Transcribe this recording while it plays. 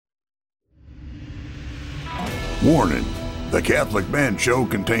Warning, the Catholic Man Show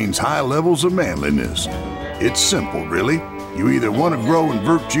contains high levels of manliness. It's simple, really. You either want to grow in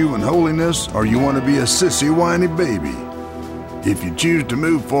virtue and holiness, or you want to be a sissy, whiny baby. If you choose to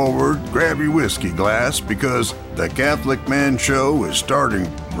move forward, grab your whiskey glass, because the Catholic Man Show is starting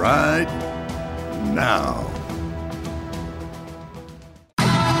right now.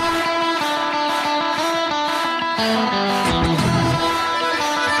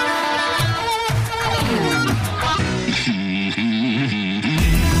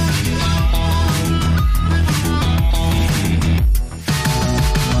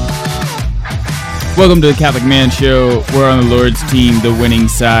 Welcome to the Catholic Man Show. We're on the Lord's team, the winning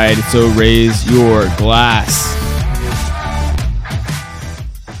side, so raise your glass.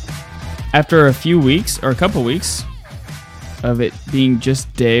 After a few weeks, or a couple weeks, of it being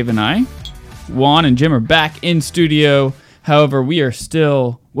just Dave and I, Juan and Jim are back in studio. However, we are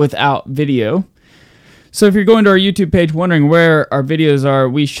still without video. So if you're going to our YouTube page wondering where our videos are,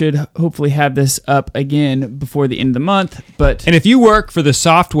 we should hopefully have this up again before the end of the month. And if you work for the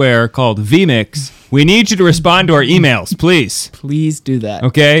software called vMix, we need you to respond to our emails, please. Please do that.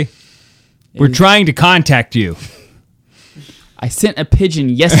 Okay? We're trying to contact you. I sent a pigeon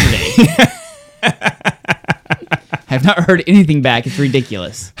yesterday. I have not heard anything back. It's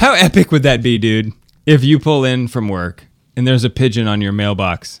ridiculous. How epic would that be, dude? If you pull in from work and there's a pigeon on your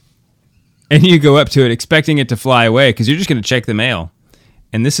mailbox and you go up to it expecting it to fly away because you're just going to check the mail.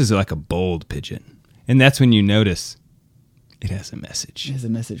 And this is like a bold pigeon. And that's when you notice it has a message. It has a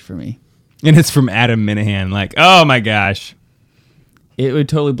message for me. And it's from Adam Minahan. Like, oh my gosh. It would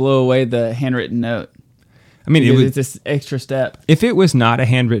totally blow away the handwritten note. I mean, it's this extra step. If it was not a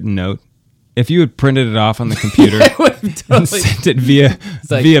handwritten note, if you had printed it off on the computer and sent it via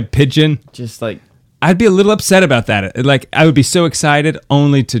pigeon, just like, I'd be a little upset about that. Like, I would be so excited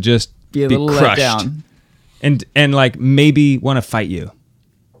only to just be crushed down. And like maybe want to fight you.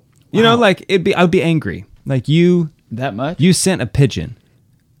 You know, like I would be angry. Like you that much? You sent a pigeon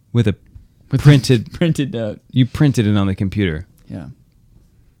with a printed note. You printed it on the computer. Yeah.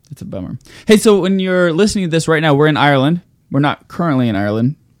 It's a bummer. Hey, so when you're listening to this right now, we're in Ireland. We're not currently in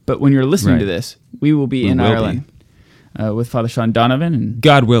Ireland, but when you're listening to this, we will be in Ireland with Father Sean Donovan and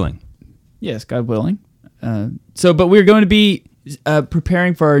God willing. Yes, God willing. But we're going to be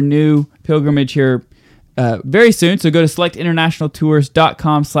preparing for our new pilgrimage here very soon. So go to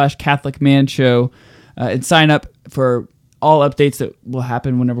selectinternationaltours.com/CatholicManShow and sign up for all updates that will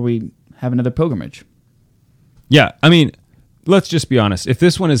happen whenever we have another pilgrimage. Yeah, I mean, let's just be honest. If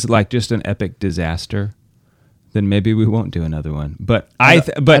this one is like just an epic disaster, then maybe we won't do another one. But I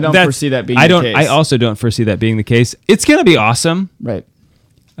don't foresee that being the case. I also don't foresee that being the case. It's going to be awesome. Right.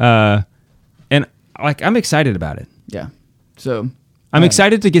 And like I'm excited about it. Yeah. So I'm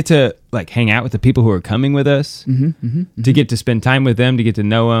excited to get to like hang out with the people who are coming with us, to get to spend time with them, to get to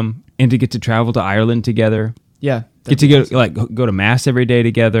know them, and to get to travel to Ireland together. Yeah. Get to go to mass every day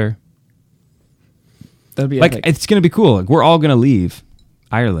together. That'd be like epic. It's going to be cool. Like we're all going to leave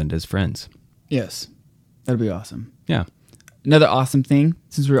Ireland as friends. Yes. That'd be awesome. Yeah. Another awesome thing,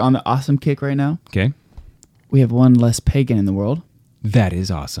 since we're on the awesome kick right now. Okay. We have one less pagan in the world. That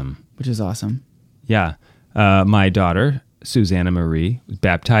is awesome. Which is awesome. Yeah. My daughter, Susanna Marie, was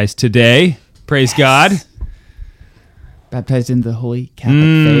baptized today. Praise God. Baptized in the Holy Catholic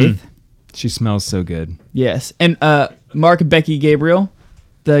faith. She smells so good. Yes. And Mark and Becky Gabriel,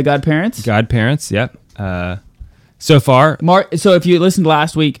 the godparents. Godparents, yep. So far. Mark. So if you listened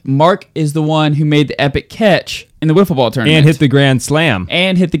last week, Mark is the one who made the epic catch in the wiffle ball tournament. And hit the grand slam.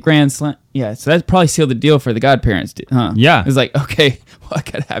 Yeah, so that probably sealed the deal for the godparents, huh? Yeah. It was like, okay, what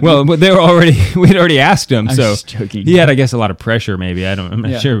could happen? Well, we had already asked him, I'm so just joking. He had, I guess, a lot of pressure maybe. I'm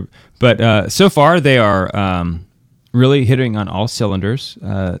not sure. But so far they are really hitting on all cylinders.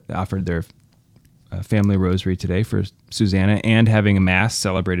 Offered their family rosary today for Susanna and having a mass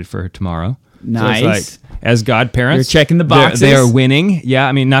celebrated for her tomorrow. Nice. So it's like, as godparents, you're checking the boxes. They are winning. Yeah,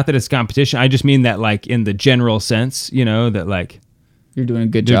 I mean, not that it's competition. I just mean that, like, in the general sense, you know, that like you're doing a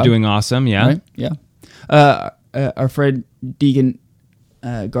good they're job. doing awesome. Yeah, right? Yeah. Our friend Deacon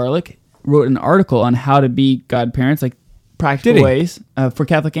Garlic wrote an article on how to be godparents, like practical ways for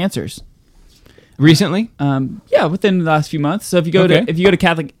Catholic Answers. Recently? Yeah, within the last few months. So if you go to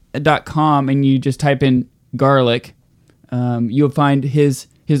Catholic.com and you just type in Garlic, you'll find his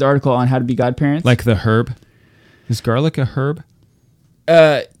article on how to be godparents. Like the herb. Is garlic a herb?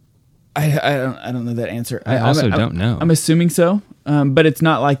 I don't know that answer. I don't know. I'm assuming so, but it's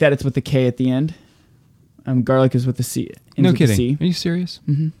not like that. It's with the K at the end. Garlic is with the C. No kidding. C. Are you serious?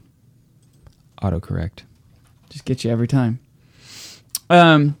 Mm-hmm. Autocorrect. Just get you every time.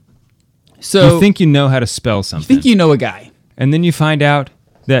 So you think you know how to spell something. you think you know a guy. And then you find out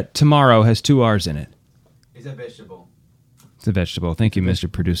that tomorrow has 2 R's in it. It's a vegetable. It's a vegetable. Thank you,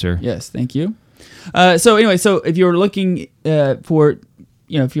 Mr. Producer. Yes, thank you. So anyway, so if you're looking for,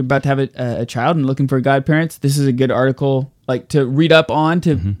 if you're about to have a child and looking for godparents, this is a good article like to read up on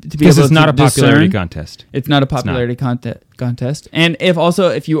to be able Because to it's not a popularity discern. contest. It's not a popularity contest. And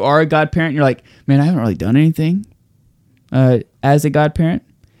if you are a godparent, you're like, man, I haven't really done anything as a godparent.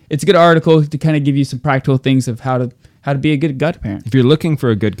 It's a good article to kind of give you some practical things of how to be a good godparent. If you're looking for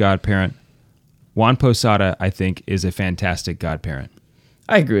a good godparent, Juan Posada, I think, is a fantastic godparent.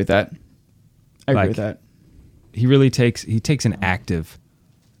 I agree with that. I agree Like- with that. He really takes an active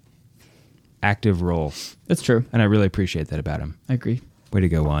role, That's true. and I really appreciate that about him. I agree. Way to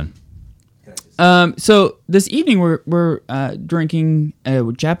go, Juan. So this evening we're drinking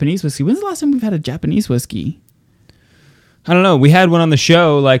Japanese whiskey. When's the last time we've had a Japanese whiskey? I don't know. We had one on the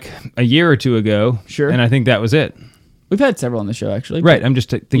show like a year or 2 ago. Sure. And I think that was it. We've had several on the show actually. Right. I'm just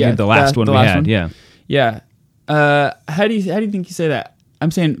thinking Yeah, of the last one the we last had. one. Yeah. Yeah. How do you think you say that? I'm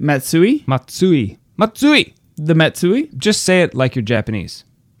saying Matsui. Matsui. Matsui. The Matsui. Just say it like you're Japanese.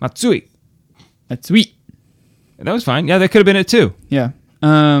 Matsui. Matsui. That was fine. Yeah, that could have been it too. Yeah.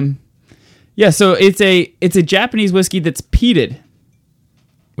 Yeah. So it's a Japanese whiskey that's peated.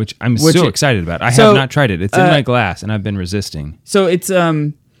 Which I'm Which so it- excited about. I so, have not tried it. It's in my glass, and I've been resisting. So it's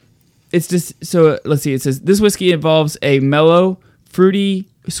just so let's see. It says this whiskey involves a mellow, fruity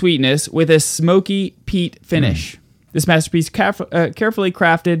sweetness with a smoky peat finish. This masterpiece carefully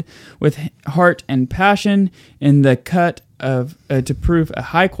crafted with heart and passion in the cut of to prove a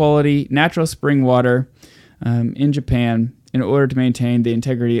high quality natural spring water in Japan. In order to maintain the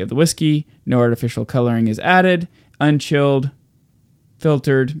integrity of the whiskey, no artificial coloring is added. Unchilled,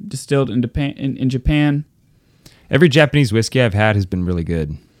 filtered, distilled in Japan. Every Japanese whiskey I've had has been really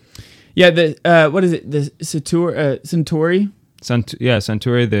good. Yeah, the what is it? The Suntory.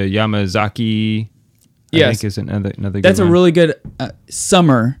 Suntory, the Yamazaki. I Yes. think is another good That's a one. really good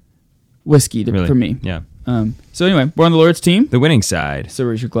summer whiskey Really? for me. Yeah. So anyway, we're on the Lord's team. The winning side. So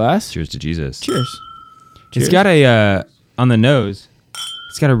raise your glass. Cheers to Jesus. Cheers. It's got a on the nose.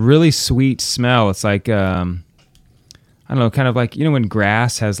 It's got a really sweet smell. It's like I don't know, kind of like when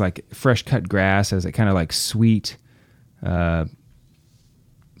grass has like fresh cut grass has a kind of like sweet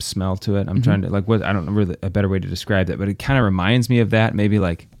smell to it. I'm trying to I don't remember a better way to describe that, but it kind of reminds me of that. Maybe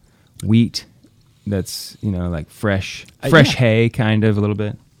like wheat that's like fresh Yeah. hay kind of a little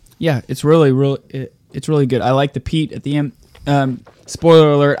bit. Yeah, it's really good. I like the peat at the end.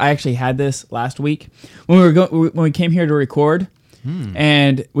 Spoiler alert: I actually had this last week when we came here to record,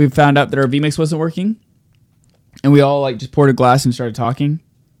 and we found out that our VMix wasn't working, and we all just poured a glass and started talking.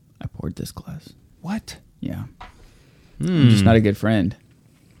 I poured this glass. What? Yeah, I'm just not a good friend,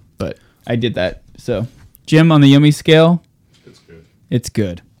 but I did that. So, Jim, on the yummy scale, it's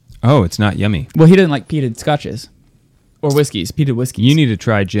good. Oh, it's not yummy. Well, he doesn't like peated scotches or whiskeys. Peated whiskeys. You need to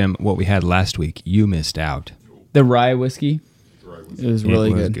try, Jim, what we had last week. You missed out. The rye whiskey. It was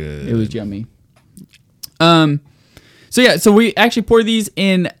really was good. good. It was yummy. So we actually pour these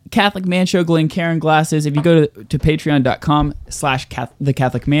in Catholic Man Show Glencairn glasses. If you go to patreon.com/The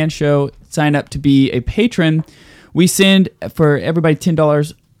Catholic Man Show, sign up to be a patron. We send for everybody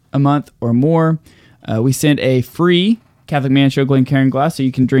 $10 a month or more. We send a free Catholic Man Show Glencairn glass, so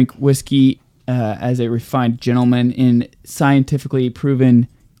you can drink whiskey as a refined gentleman in scientifically proven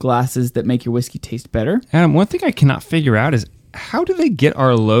glasses that make your whiskey taste better. Adam, one thing I cannot figure out is how do they get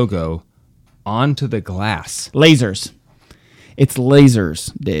our logo onto the glass? Lasers. It's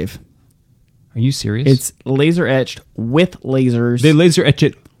lasers, Dave. Are you serious? It's laser etched with lasers They laser etch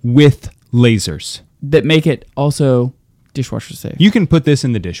it with lasers. that make it also dishwasher safe. You can put this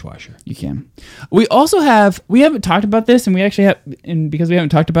in the dishwasher. You can. We also we haven't talked about this, and we actually have, and because we haven't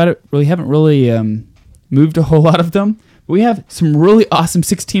talked about it, we haven't really moved a whole lot of them. But we have some really awesome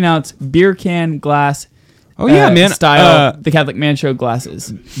 16-ounce beer can glass. Oh, yeah, man. Style the Catholic Man Show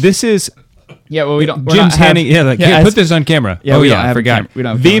glasses. This is Yeah, well, we don't. we're Jim's not have- handing. Yeah, I- put this on camera. Yeah, oh we don't yeah, I have a forgot. we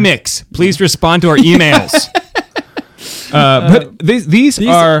don't have a camera. VMix, please respond to our emails. But these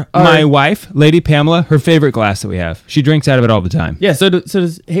are my wife, Lady Pamela, her favorite glass that we have. She drinks out of it all the time. Yeah, so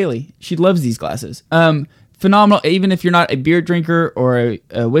does Haley. She loves these glasses. Phenomenal. Even if you're not a beer drinker or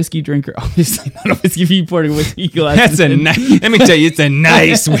a whiskey drinker, obviously not a whiskey. If you pour a whiskey glass, That's a nice. Let me tell you, it's a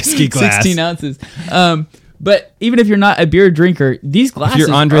nice whiskey glass. 16 ounces. But even if you're not a beer drinker, these glasses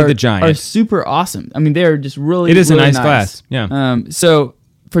you're Andre the Giant. are super awesome. I mean, they're just really. It is a really nice glass, yeah. So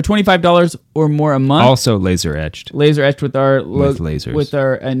for $25 or more a month, Also laser etched. laser etched with our With lasers. with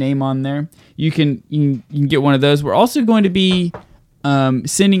our name on there, you can get one of those. We're also going to be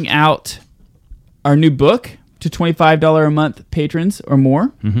sending out our new book to $25 a month patrons or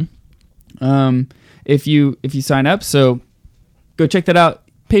more. If you sign up. So go check that out.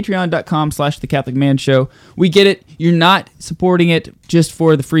 Patreon.com/The Catholic Man Show. We get it. You're not supporting it just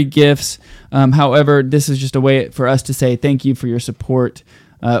for the free gifts. However, this is just a way for us to say thank you for your support.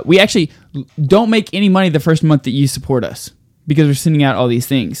 We actually don't make any money the first month that you support us because we're sending out all these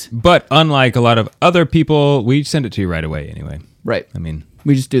things. But unlike a lot of other people, we send it to you right away anyway. Right. I mean,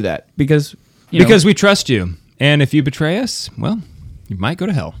 we just do that because we trust you. And if you betray us, well, you might go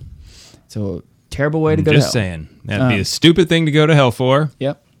to hell. So terrible way to go to hell. Just saying. That'd be a stupid thing to go to hell for.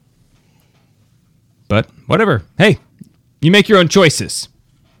 Yep. But whatever. Hey, you make your own choices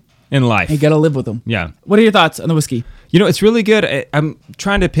in life. You got to live with them. Yeah. What are your thoughts on the whiskey? It's really good. I'm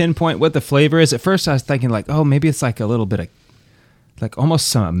trying to pinpoint what the flavor is. At first, I was thinking like, oh, maybe it's like a little bit of, like almost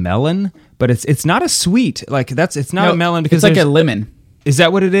some melon, but it's not a sweet. Like it's not a melon because it's like a lemon. Is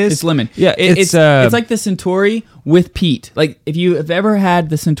that what it is? It's lemon. Yeah, it's like the Centauri with peat. Like if you have ever had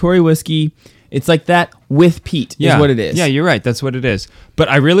the Centauri whiskey, it's like that with peat is what it is. Yeah, you're right. That's what it is. But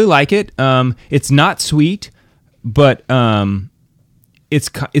I really like it. It's not sweet, but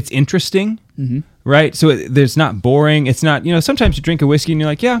it's interesting, right? So there's not boring. It's not, sometimes you drink a whiskey and you're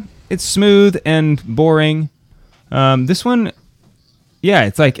like, yeah, it's smooth and boring. This one, yeah,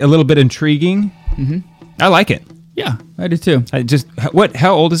 it's like a little bit intriguing. I like it. Yeah, I do too.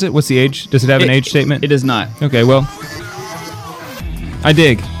 How old is it? What's the age? Does it have an age statement? It does not. Okay, well, I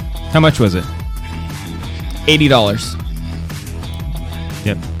dig. How much was it? $80.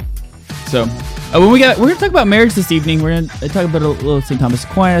 Yep. So, we're gonna talk about marriage this evening. We're gonna talk about a little St. Thomas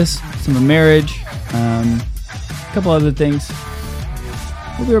Aquinas, some of marriage, a couple other things.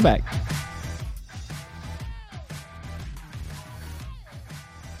 We'll be right back.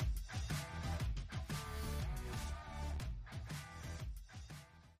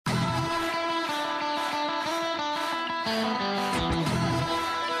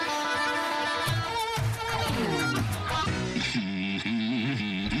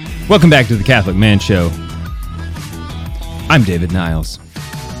 Welcome back to the Catholic Man Show. I'm David Niles,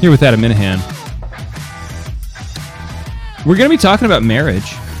 here with Adam Minahan. We're going to be talking about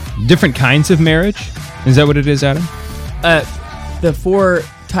marriage, different kinds of marriage. Is that what it is, Adam? The four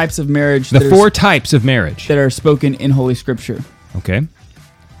types of marriage. The four types of marriage that are spoken in Holy Scripture. Okay.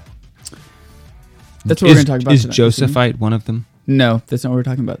 That's what we're going to talk about. Is Josephite one of them? No, that's not what we're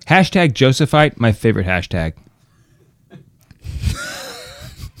talking about. Hashtag Josephite, my favorite hashtag.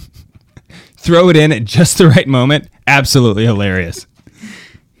 Throw it in at just the right moment. Absolutely hilarious.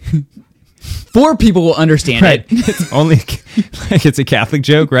 4 people will understand right. it. It's only like it's a Catholic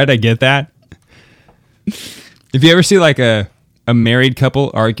joke, right? I get that. If you ever see like a married couple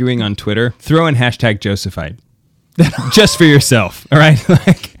arguing on Twitter, throw in hashtag Josephite. Just for yourself, all right?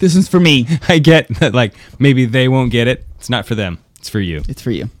 Like, this is for me. I get that, like, maybe they won't get it. It's not for them. It's for you. It's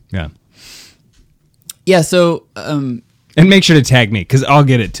for you. Yeah. Yeah, so... and make sure to tag me, because I'll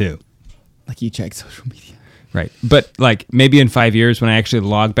get it too. Like you check social media. Right. But, like, maybe in 5 years when I actually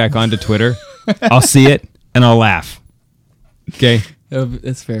log back onto Twitter, I'll see it and I'll laugh. Okay?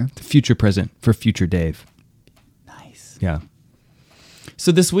 That's fair. The future present for future Dave. Nice. Yeah.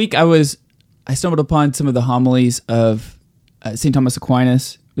 So this week I stumbled upon some of the homilies of St. Thomas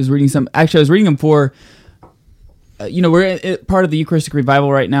Aquinas. I was reading them for, we're part of the Eucharistic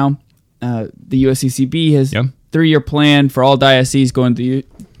Revival right now. The USCCB has 3-year plan for all dioceses going through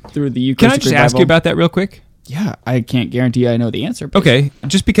the Eucharistic Revival. Can I just ask you about that real quick? Yeah, I can't guarantee I know the answer. But. Okay,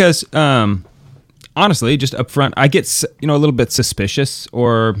 just because, honestly, just up front, I get, a little bit suspicious,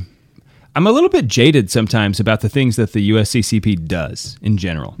 or I'm a little bit jaded sometimes about the things that the USCCB does in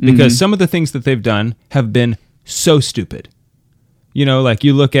general, because some of the things that they've done have been so stupid. Like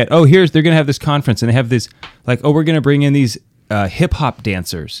you look at, they're going to have this conference, and they have this, like, we're going to bring in these hip-hop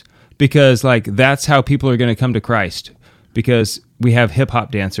dancers, because, like, that's how people are going to come to Christ, because we have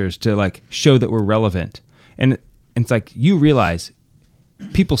hip-hop dancers to, like, show that we're relevant. And it's like, you realize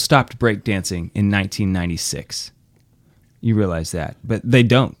people stopped breakdancing in 1996. You realize that. But they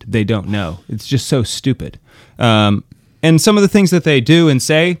don't. They don't know. It's just so stupid. And some of the things that they do and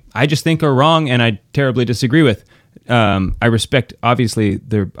say, I just think are wrong, and I terribly disagree with. I respect, obviously,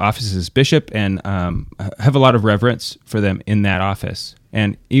 their office as bishop, and have a lot of reverence for them in that office,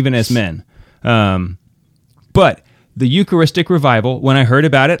 and even as men. But the Eucharistic Revival, when I heard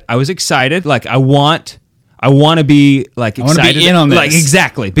about it, I was excited. Like, I want to be, like, excited. I want to be in on this. Like,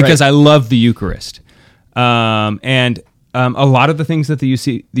 exactly, because I love the Eucharist. And a lot of the things that the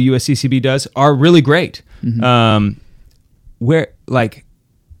USCCB does are really great. Where, like,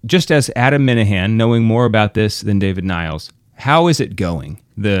 just as Adam Minahan, knowing more about this than David Niles, how is it going?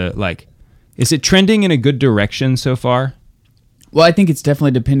 Is Is it trending in a good direction so far? Well, I think it's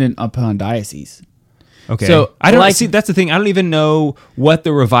definitely dependent upon diocese. Okay. So, I don't like- see. That's the thing. I don't even know what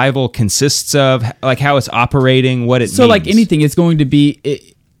the revival consists of, like how it's operating, what it means. So like anything, it's going to be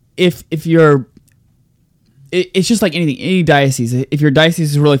if you're. It's just like anything, any diocese. If your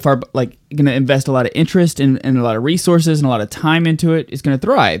diocese is really far, like going to invest a lot of interest and a lot of resources and a lot of time into it, it's going to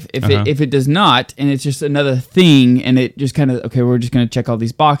thrive. If it does not, and it's just another thing, and it just kind of okay, we're just going to check all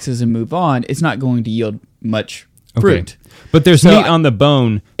these boxes and move on. It's not going to yield much fruit. But there's So meat on the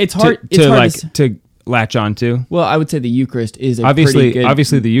bone. It's hard- to, it's to hard like to to latch onto. Well, I would say the Eucharist is a pretty good.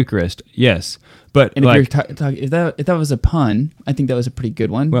 Obviously the Eucharist, yes. But And like, if that was a pun, I think that was a pretty good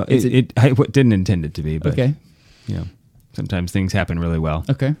one. well, Is I didn't intend it to be, but okay. you know, sometimes things happen really well.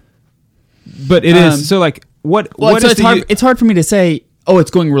 Okay. But it is so like what? Well, what so is it's the hard. It's hard for me to say. Oh,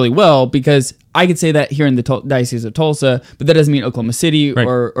 it's going really well because I could say that here in the Diocese of Tulsa, but that doesn't mean Oklahoma City Right.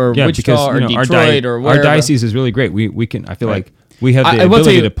 or Yeah, Wichita because, or you know, Detroit or wherever. our diocese is really great. We can. I feel Right. like we have the I will tell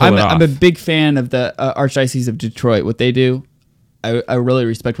ability you, to pull I'm it off. a big fan of the Archdiocese of Detroit. What they do, I really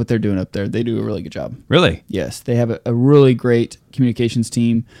respect what they're doing up there. They do a really good job. Really? Yes, they have a really great communications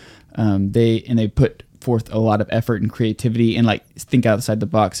team. They put forth a lot of effort and creativity and like think outside the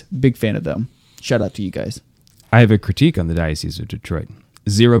box. Big fan of them. Shout out to you guys. I have a critique on the Diocese of Detroit.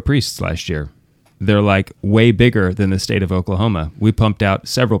 0 priests last year. They're like way bigger than the state of Oklahoma. We pumped out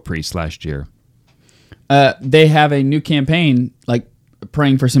several priests last year. They have a new campaign like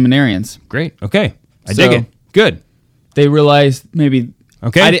praying for seminarians. Great. Okay. I So- dig it. Good. They realized maybe.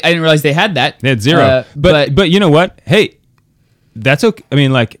 Okay. I didn't realize they had that. They had 0. But you know what? Hey, that's okay. I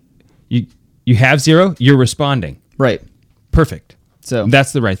mean, like you have 0. You're responding. Right. Perfect. So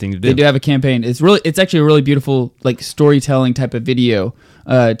That's the right thing to do. they do have a campaign. It's actually a really beautiful like storytelling type of video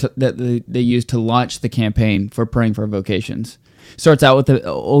that they use to launch the campaign for praying for vocations. Starts out with the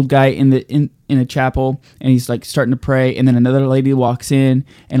old guy in a chapel, and he's like starting to pray, and then another lady walks in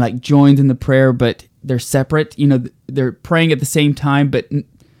and like joins in the prayer, but they're separate. You know, they're praying at the same time, but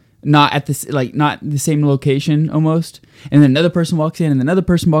not at this not the same location almost. And then another person walks in, and another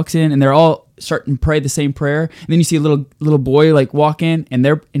person walks in, and they're all starting to pray the same prayer. And then you see a little boy like walk in, and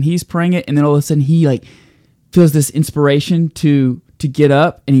he's praying it, and then all of a sudden he like feels this inspiration to get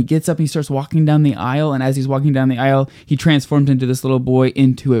up, and he gets up and he starts walking down the aisle, and as he's walking down the aisle, he transforms into this little boy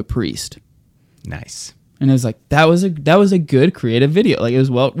into a priest. Nice. And it was like that was a good creative video. Like it was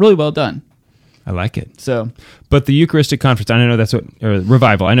really well done. I like it. So But the Eucharistic Conference, I know that's what, or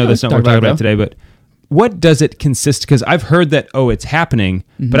revival, I know that's not what we're talking about today, but what does it consist? Because I've heard that, it's happening,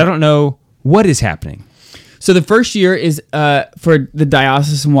 but I don't know what is happening. So the first year is for the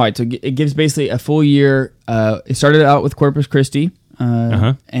diocesan wide. So it gives basically a full year. It started out with Corpus Christi,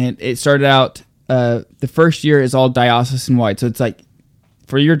 and it started out. The first year is all diocesan wide. So it's like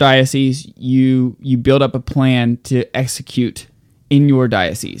for your diocese, you build up a plan to execute in your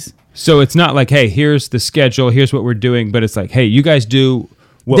diocese. So it's not like, hey, here's the schedule, here's what we're doing, but it's like, hey, you guys do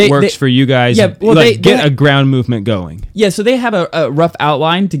what works for you guys. Yeah, well, get a ground movement going. Yeah, so they have a rough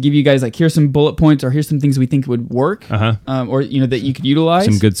outline to give you guys like here's some bullet points or here's some things we think would work, or that you could utilize.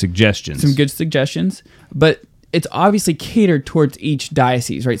 Some good suggestions. But it's obviously catered towards each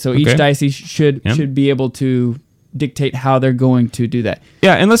diocese, right? So each diocese should be able to dictate how they're going to do that.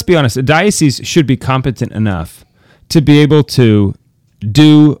 Yeah, and let's be honest, a diocese should be competent enough to be able to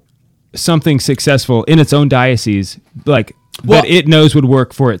do something successful in its own diocese, that it knows would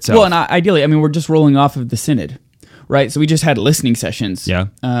work for itself. Well, and ideally, I mean, we're just rolling off of the synod, right? So we just had listening sessions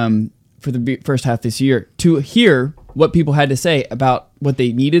for the first half this year to hear what people had to say about what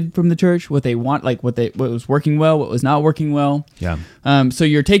they needed from the church, what they want, like what was working well, what was not working well. Yeah. So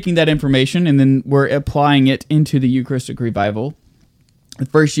you're taking that information and then we're applying it into the Eucharistic revival. The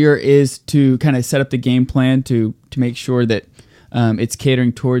first year is to kind of set up the game plan to make sure that it's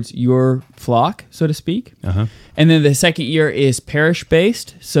catering towards your flock, so to speak. And then the second year is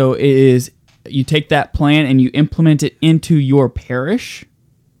parish-based. So it is you take that plan and you implement it into your parish.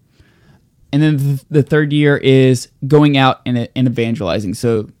 And then the third year is going out and evangelizing.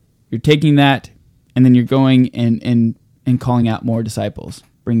 So you're taking that and then you're going and calling out more disciples,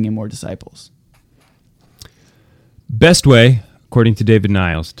 bringing in more disciples. Best way, according to David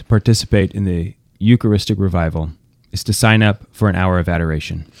Niles, to participate in the Eucharistic revival is to sign up for an hour of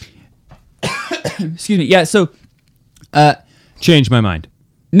adoration. Excuse me. Yeah, so Change my mind.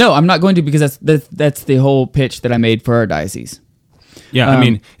 no, I'm not going to because that's the whole pitch that I made for our diocese. Yeah, I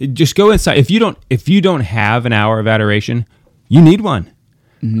mean, just go inside. If you don't have an hour of adoration, you need one.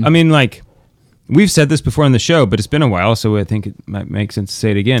 I mean, like we've said this before on the show, but it's been a while, so I think it might make sense to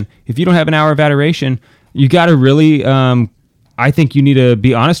say it again. If you don't have an hour of adoration, you got to really, I I think you need to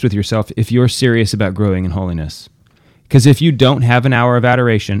be honest with yourself if you're serious about growing in holiness. Because if you don't have an hour of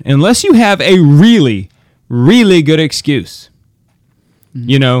adoration, unless you have a really, really good excuse,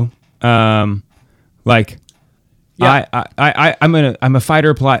 you know, like I'm a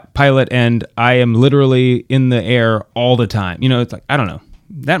fighter pilot and I am literally in the air all the time. You know, it's like, I don't know.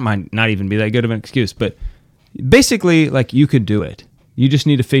 That might not even be that good of an excuse, but basically, like, you could do it. You just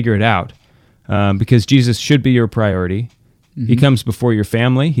need to figure it out, because Jesus should be your priority. Mm-hmm. He comes before your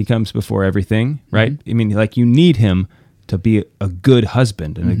family. He comes before everything, right? Mm-hmm. I mean, like, you need him to be a good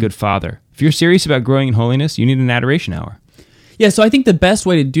husband and a good father. If you're serious about growing in holiness, you need an adoration hour. Yeah, so I think the best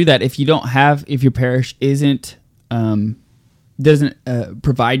way to do that, if your parish doesn't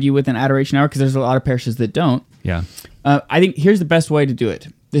provide you with an adoration hour, because there's a lot of parishes that don't. Yeah. I think here's the best way to do it.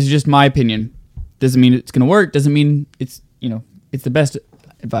 This is just my opinion. Doesn't mean it's going to work. Doesn't mean it's the best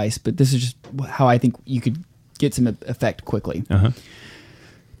advice. But this is just how I think you could get some effect quickly. Uh-huh.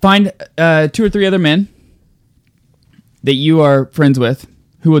 Find 2 or 3 other men that you are friends with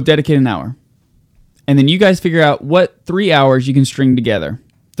who will dedicate an hour, and then you guys figure out what 3 hours you can string together,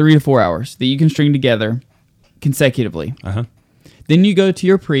 3 to 4 hours that you can string together consecutively. Uh-huh. Then you go to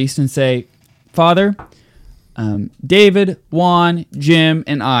your priest and say, Father, David, Juan, Jim,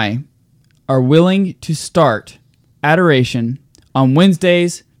 and I are willing to start adoration on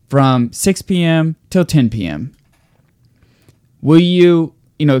Wednesdays from 6 p.m. till 10 p.m. Will you,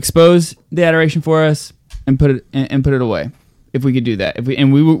 expose the adoration for us and put it away? If we could do that,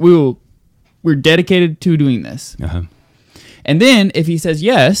 we're dedicated to doing this. Uh-huh. And then if he says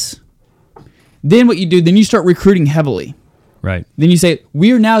yes, then what you do, then you start recruiting heavily. Right. Then you say,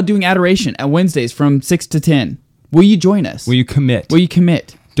 we are now doing adoration at Wednesdays from 6 to 10. Will you join us? Will you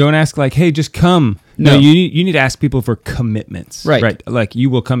commit? Don't ask like, hey, just come. No, you need to ask people for commitments. Right. Like,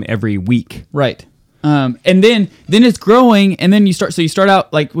 you will come every week. Right. And then it's growing, and then you start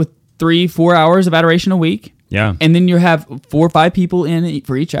out like with 3-4 hours of adoration a week. Yeah. And then you have 4 or 5 people in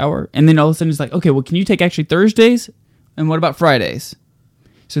for each hour. And then all of a sudden it's like, okay, well, can you take actually Thursdays? And what about Fridays?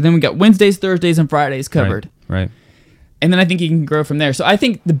 So then we got Wednesdays, Thursdays, and Fridays covered. Right. And then I think you can grow from there. So I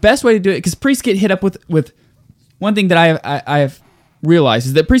think the best way to do it, because priests get hit up with one thing that I have realized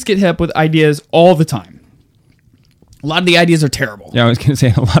is that priests get hit up with ideas all the time. A lot of the ideas are terrible. Yeah, I was going to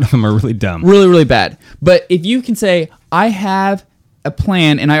say a lot of them are really dumb. Really, really bad. But if you can say, I have a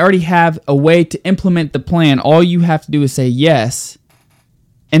plan and I already have a way to implement the plan, all you have to do is say yes,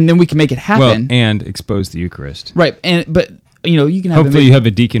 and then we can make it happen. Well, and expose the Eucharist. Right. But you can have hopefully you have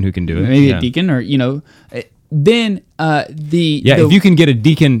a deacon who can do it. Maybe a deacon, or then if you can get a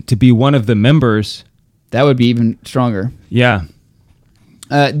deacon to be one of the members, that would be even stronger. Yeah.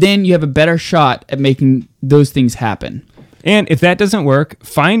 Then you have a better shot at making those things happen. And if that doesn't work,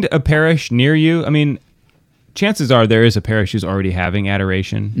 find a parish near you. I mean, chances are there is a parish who's already having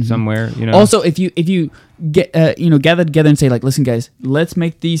adoration somewhere. Also, if you get gather together and say, like, listen, guys, let's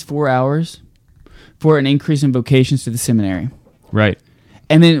make these 4 hours for an increase in vocations to the seminary. Right.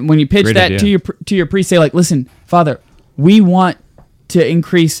 And then when you pitch Great that idea. to your priest, say, like, listen, Father, we want to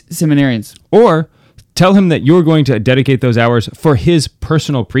increase seminarians. Or tell him that you're going to dedicate those hours for his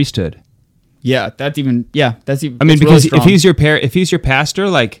personal priesthood. That's even. I mean, because really if he's your pastor,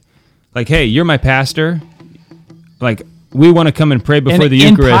 like, hey, you're my pastor. Like, we want to come and pray before the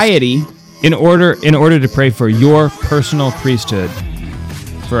Eucharist. In piety. In order to pray for your personal priesthood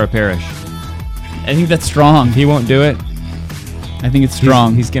for our parish. I think that's strong. He won't do it. I think it's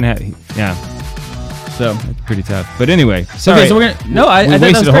strong. He's going to yeah. So that's pretty tough. But anyway, sorry. Okay, so we're gonna. No, I think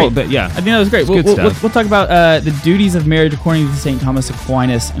that was great. But yeah, I think that was great. We'll talk about the duties of marriage according to St. Thomas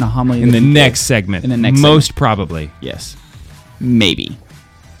Aquinas in a homily in the next segment. Most probably. Yes. Maybe.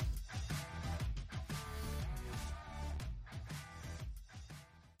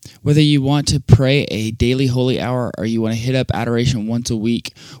 Whether you want to pray a daily holy hour or you want to hit up adoration once a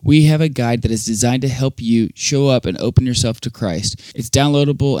week, we have a guide that is designed to help you show up and open yourself to Christ. It's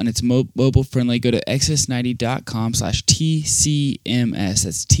downloadable and it's mobile friendly. Go to exodus90.com/TCMS.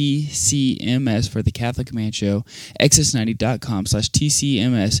 That's TCMS for the Catholic Man Show.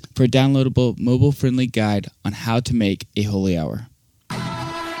 exodus90.com/TCMS for a downloadable mobile friendly guide on how to make a holy hour.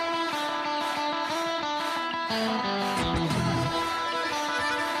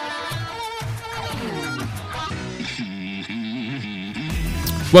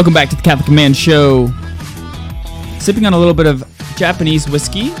 Welcome back to the Catholic Man Show. Sipping on a little bit of Japanese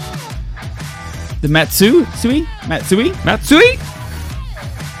whiskey. The Matsui?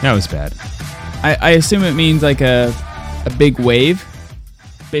 That was bad. I assume it means like a big wave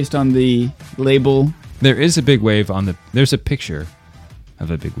based on the label. There is a big wave there's a picture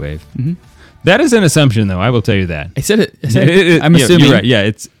of a big wave. Mm-hmm. That is an assumption, though. I will tell you that. I said it. I'm yeah, assuming. You're right. Yeah,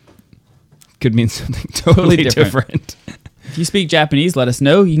 it's could mean something totally different. If you speak Japanese, let us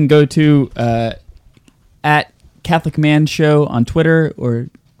know. You can go to at Catholic Man Show on Twitter or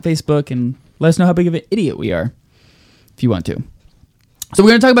Facebook and let us know how big of an idiot we are, if you want to. So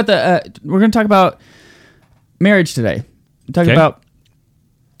we're going to talk about marriage today. We're talking about.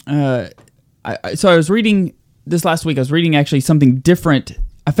 So I was reading this last week. I was reading actually something different.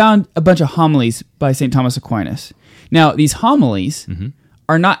 I found a bunch of homilies by St. Thomas Aquinas. Now these homilies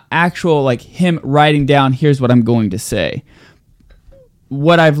are not actual like him writing down. Here's what I'm going to say.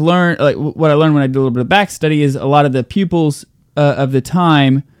 What I learned when I did a little bit of back study is a lot of the pupils of the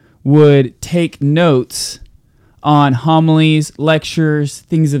time would take notes on homilies, lectures,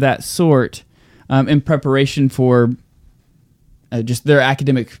 things of that sort, in preparation for just their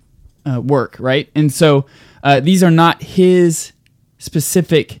academic work, right? And so these are not his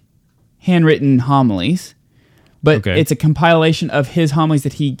specific handwritten homilies, but it's a compilation of his homilies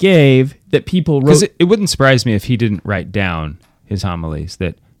that he gave that people wrote. Because it wouldn't surprise me if he didn't write down his homilies,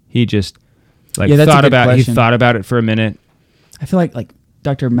 that he just thought about it for a minute. I feel like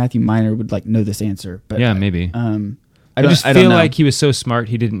Dr. Matthew Miner would know this answer, but yeah, maybe. I just feel like he was so smart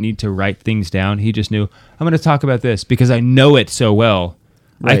he didn't need to write things down. He just knew, I'm going to talk about this because I know it so well.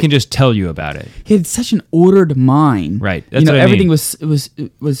 Right. I can just tell you about it. He had such an ordered mind. Right. That's what I everything mean. was the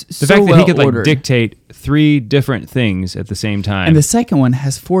so fact that well he could ordered. dictate 3 different things at the same time. And the second one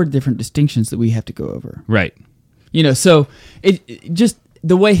has 4 different distinctions that we have to go over. Right. So it just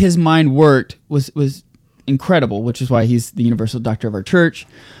the way his mind worked was incredible, which is why he's the universal doctor of our church.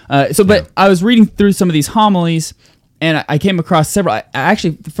 But I was reading through some of these homilies, and I came across several.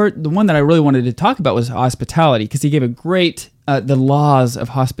 The one that I really wanted to talk about was hospitality, because he gave a great the laws of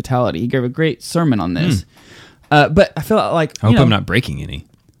hospitality. He gave a great sermon on this. But I feel like I hope I'm not breaking any.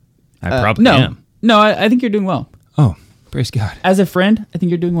 I probably am. No, I think you're doing well. Oh, praise God. As a friend, I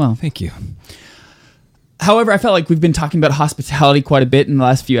think you're doing well. Thank you. However, I felt like we've been talking about hospitality quite a bit in the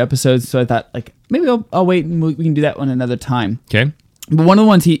last few episodes, so I thought maybe I'll wait and we can do that one another time. Okay. But one of the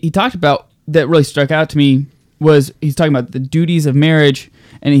ones he talked about that really struck out to me was he's talking about the duties of marriage,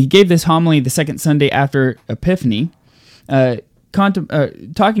 and he gave this homily the second Sunday after Epiphany,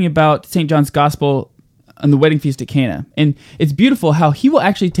 talking about St. John's Gospel on the wedding feast at Cana. And it's beautiful how he will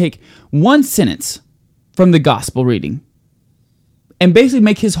actually take one sentence from the Gospel reading and basically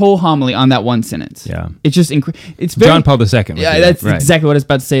make his whole homily on that one sentence. Yeah. It's just it's very, John Paul II. Yeah, that's right. exactly what I was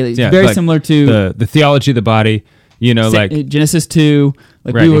about to say. It's very similar to the theology of the body, Genesis 2.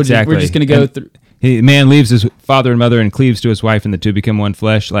 Right, we're exactly. just going to go through. Man leaves his father and mother and cleaves to his wife, and the two become one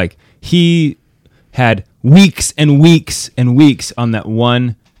flesh. He had weeks and weeks and weeks on that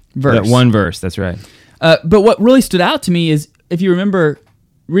one verse. That one verse. That's right. But what really stood out to me is, if you remember,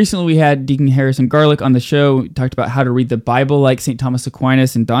 recently we had Deacon Harrison Garlick on the show. We talked about how to read the Bible like St. Thomas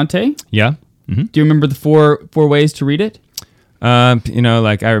Aquinas and Dante. Yeah. Mm-hmm. Do you remember the four ways to read it? I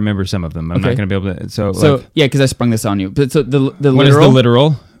remember some of them. I'm not going to be able to. So yeah, because I sprung this on you. But so the literal. One is the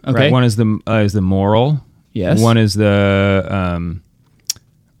literal. Okay. Right? One is the moral. Yes. One is the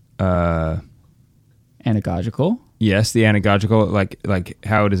anagogical. Yes, the anagogical. Like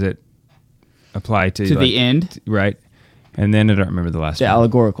how does it apply to the end? Right. And then I don't remember the last one. The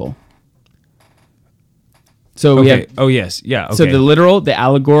allegorical. So we have. Oh yes, yeah. Okay. So the literal, the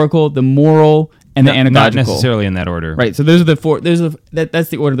allegorical, the moral, and the anagogical. Not necessarily in that order. Right. So those are the 4. That's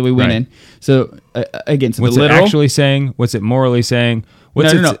the order that we went in. So again, so what's the literal. What's it actually saying? What's it morally saying?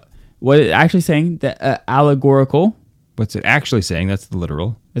 No. What it's actually saying, the allegorical. What's it actually saying? That's the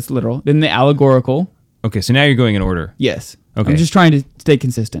literal. It's literal. Then the allegorical. Okay, so now you're going in order. Yes. Okay. I'm just trying to stay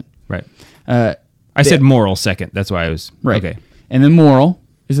consistent. Right. I said moral second. That's why I was... Right. Okay. And then moral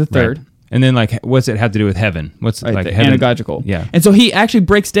is the third. Right. And then, what's it have to do with heaven? What's right, the heaven? Anagogical. Yeah. And so he actually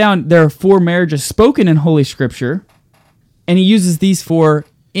breaks down, there are 4 marriages spoken in Holy Scripture, and he uses these 4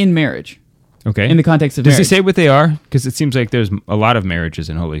 in marriage. Okay. In the context of marriage. Does he say what they are? Because it seems like there's a lot of marriages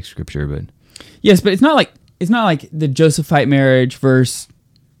in Holy Scripture, but... Yes, but it's not like the Josephite marriage verse.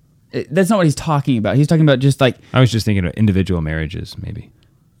 That's not what he's talking about. He's talking about just I was just thinking about individual marriages, maybe.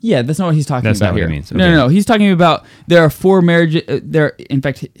 Yeah, that's not what he's talking about. That's not here. what it means. Okay. No. He's talking about there are 4 marriages. In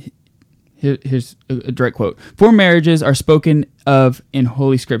fact, here's a direct quote: 4 marriages are spoken of in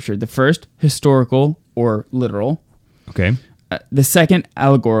Holy Scripture. The first, historical or literal. Okay. The second,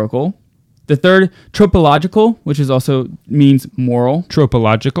 allegorical. The third, tropological, which is also means moral.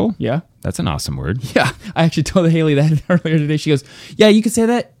 Tropological? Yeah. That's an awesome word. Yeah. I actually told Haley that earlier today. She goes, yeah, you could say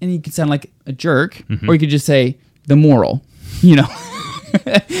that and you could sound like a jerk, or you could just say the moral,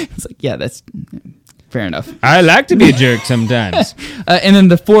 It's like, yeah, that's... Fair enough. I like to be a jerk sometimes. And then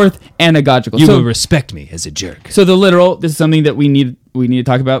the fourth, anagogical. You so, will respect me as a jerk. so the literal, this is something that we need to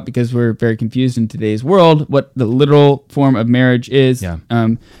talk about because we're very confused in today's world. What the literal form of marriage is, Yeah.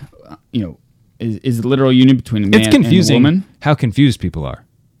 Is the literal union between a man It's confusing and a woman. how confused people are.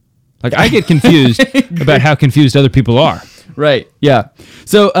 Like, I get confused about how confused other people are. Right. Yeah.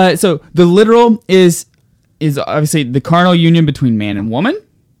 So the literal is obviously the carnal union between man and woman.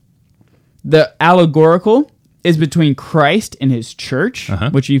 The allegorical is between Christ and his church,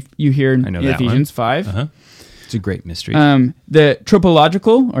 which you hear in I know that Ephesians one. 5. It's a great mystery. The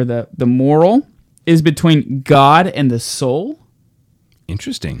tropological or the moral is between God and the soul.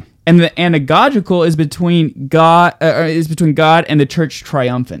 Interesting. And the anagogical is between God and the church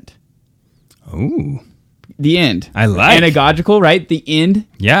triumphant. Oh, The end. I like. Anagogical, right? The end.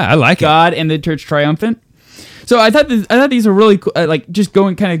 yeah, I like God and the church triumphant. So I thought these are really cool, like just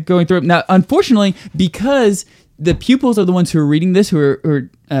going through it. Now, unfortunately, because the pupils are the ones who are reading this, who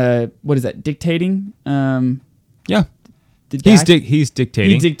are what is that, dictating? it. Yeah, Didact- he's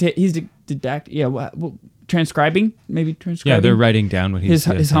dictating. Transcribing, maybe transcribing. Yeah, they're writing down what he's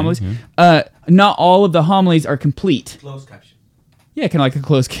his saying. homilies. Yeah. Not all of the homilies are complete. Closed caption. Yeah, kind of like a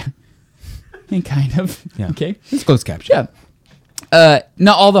closed caption. Kind of. Yeah. Okay. It's closed caption. Yeah.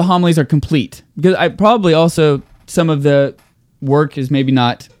 Not all the homilies are complete because I probably also some of the work is maybe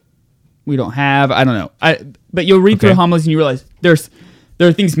not. We don't have. I don't know. But you'll read through homilies and you realize there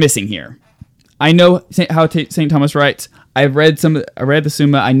are things missing here. I know how St. Thomas writes. I read the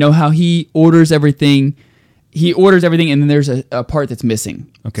Summa. I know how he orders everything. He orders everything, and then there's a part that's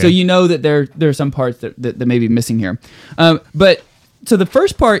missing. Okay. So you know that there are some parts that may be missing here. But so the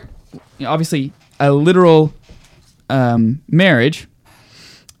first part, obviously, a literal marriage.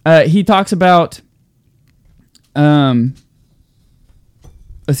 He talks about.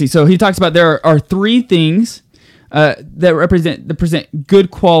 Let's see. So he talks about there are three things that present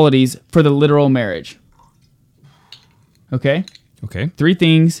good qualities for the literal marriage. Okay. Three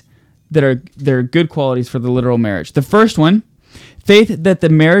things that are good qualities for the literal marriage. The first one, faith that the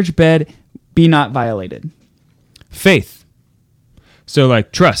marriage bed be not violated. Faith. So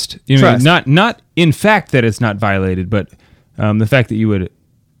like trust. Trust. Not in fact that it's not violated, but the fact that you would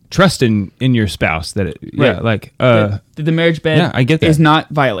trust in your spouse that it, yeah, Right. like That the marriage bed yeah, I get that. is not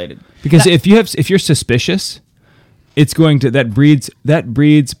violated. because if you're suspicious, it's going to that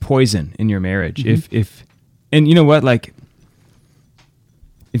breeds poison in your marriage. Mm-hmm. If and you know what, like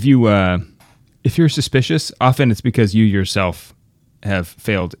if you're suspicious, often it's because you yourself have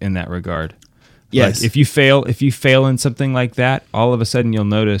failed in that regard. Yes. Like if you fail in something like that, all of a sudden you'll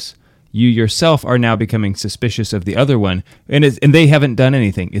notice you yourself are now becoming suspicious of the other one, and they haven't done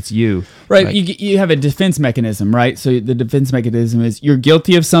anything. It's you. Right, Like, you have a defense mechanism, right? So the defense mechanism is you're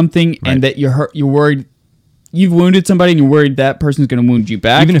guilty of something, Right. and that you're hurt, you're worried, you've wounded somebody, and you're worried that person's going to wound you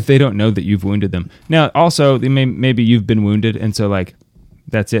back. even if they don't know that you've wounded them. Now, also, maybe you've been wounded, and so like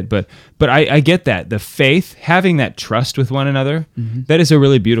that's it. But I get that the faith, having that trust with one another, that is a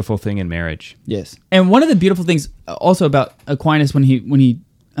really beautiful thing in marriage. Yes, and one of the beautiful things also about Aquinas when he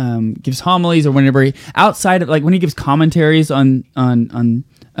gives homilies or whenever outside of like when he gives commentaries on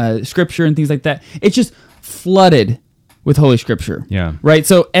scripture and things like that, it's just flooded with Holy Scripture. Yeah. Right.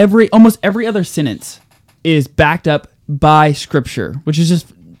 So almost every other sentence is backed up by Scripture, which is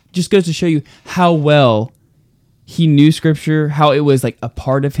just goes to show you how well he knew Scripture, how it was like a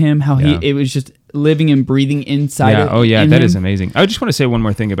part of him, how Yeah. it was just living and breathing inside. Yeah. Oh, yeah. in That him. is amazing. I just want to say one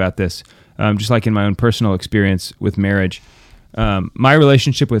more thing about this. Just like in my own personal experience with marriage, my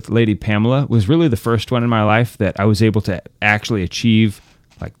relationship with Lady Pamela was really the first one in my life that I was able to actually achieve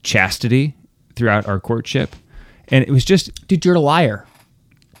like chastity throughout our courtship. And it was just, Dude, you're a liar.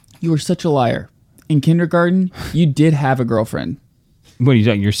 You were such a liar. In kindergarten, you did have a girlfriend. what are you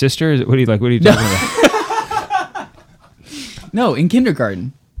talking, your sister? What are you talking about? No, in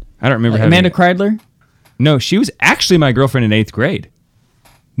kindergarten. I don't remember having Amanda Kreidler? No, she was actually my girlfriend in 8th grade.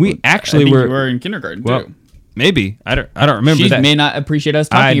 We actually you were, were in kindergarten well, too. maybe. I don't remember She that. may not appreciate us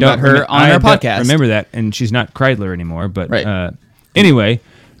I talking don't about her remem- on I our don't podcast. remember that, and she's not Kreidler anymore. But Right. Anyway,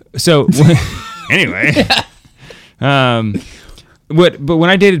 so anyway, but when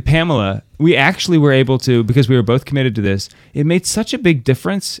I dated Pamela, we actually were able to, because we were both committed to this. It made such a big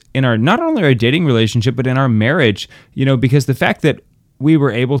difference in our not only our dating relationship but in our marriage. You know, because the fact that we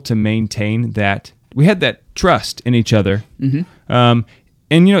were able to maintain that, we had that trust in each other. Mm-hmm.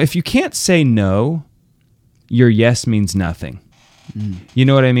 And you know, if you can't say no, your yes means nothing. You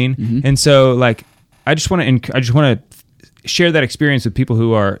know what I mean? Mm-hmm. And so, like, I just want to share that experience with people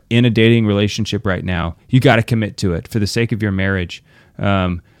who are in a dating relationship right now. You got to commit to it for the sake of your marriage.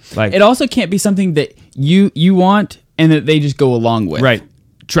 It also can't be something that you want and that they just go along with. Right.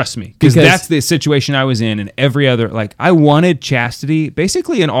 Trust me, because that's the situation I was in, and every other, like, I wanted chastity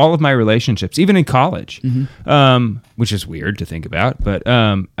basically in all of my relationships, even in college, which is weird to think about, but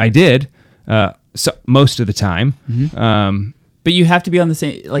I did so most of the time. But you have to be on the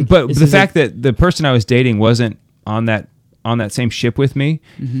same, like. But the fact that the person I was dating wasn't on that same ship with me,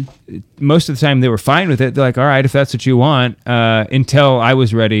 most of the time they were fine with it. They're like, all right, if that's what you want, until I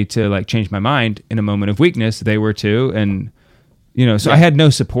was ready to like change my mind in a moment of weakness, they were too, and. So I had no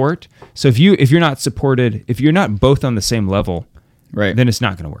support. So if you're not supported, if you're not both on the same level, right, then it's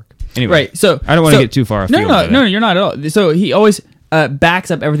not going to work. Anyway, right. So I don't want to get too far afield. No, you're not at all. So he always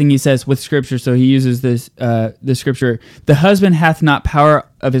backs up everything he says with scripture. So he uses this the scripture: "The husband hath not power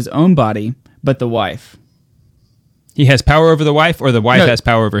of his own body, but the wife." He has power over the wife, or the wife has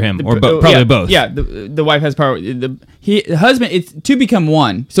power over him, or probably both. Yeah, the wife has power. The husband, it's to become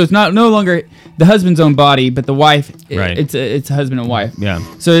one. So it's no longer the husband's own body, but the wife. Right. It's husband and wife. Yeah.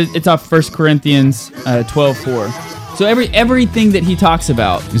 So it's off 1 Corinthians 12:4. So everything that he talks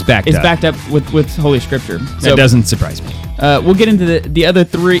about is backed up with Holy Scripture. That doesn't surprise me. We'll get into the other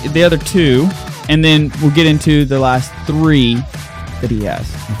two, and then we'll get into the last three that he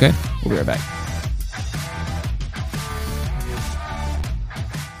has. Okay. We'll be right back.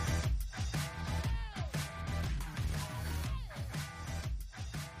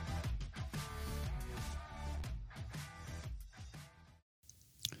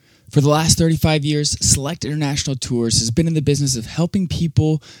 For the last 35 years, Select International Tours has been in the business of helping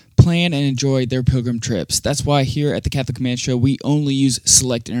people plan and enjoy their pilgrim trips. That's why here at the Catholic Man Show, we only use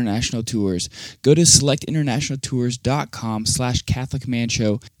Select International Tours. Go to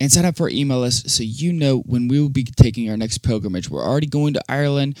selectinternationaltours.com/CatholicManShow and sign up for our email list so you know when we will be taking our next pilgrimage. We're already going to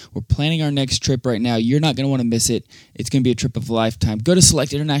Ireland. We're planning our next trip right now. You're not going to want to miss it. It's going to be a trip of a lifetime. Go to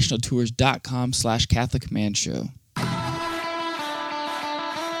selectinternationaltours.com/CatholicManShow.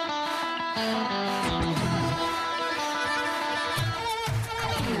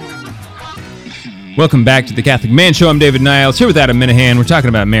 Welcome back to the Catholic Man Show. I'm David Niles, here with Adam Minahan. We're talking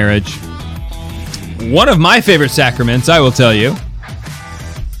about marriage. One of my favorite sacraments, I will tell you,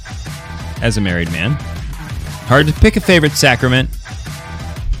 as a married man. Hard to pick a favorite sacrament.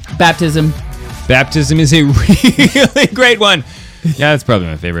 Baptism. Baptism is a really great one. Yeah, that's probably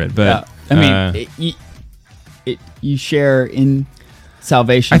my favorite. But you share in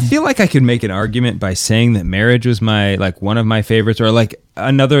salvation. I feel like I could make an argument by saying that marriage was one of my favorites, or like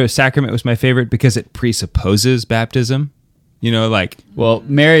another sacrament was my favorite because it presupposes baptism. Well,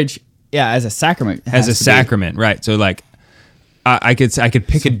 marriage, as a sacrament. As a sacrament, right? So like, I could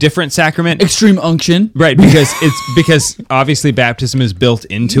pick a different sacrament. Extreme unction, right? Because obviously baptism is built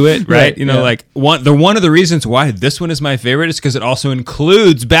into it, right? One of the reasons why this one is my favorite is because it also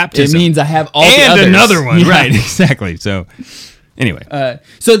includes baptism. It means I have all and the others. Another one, right? Exactly. So. Anyway,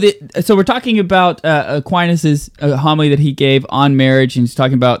 so we're talking about Aquinas' homily that he gave on marriage, and he's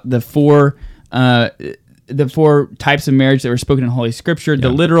talking about the four types of marriage that were spoken in Holy Scripture: the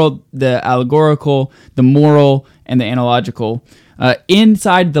literal, the allegorical, the moral, and the analogical.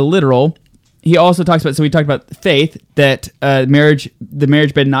 Inside the literal, he also talks about. So we talked about faith, that the marriage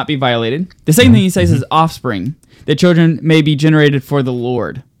bed not be violated. The second thing he says is offspring, that children may be generated for the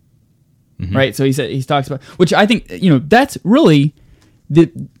Lord. Mm-hmm. Right, so he talks about, which I think that's really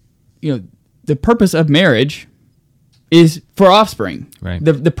the purpose of marriage is for offspring. Right,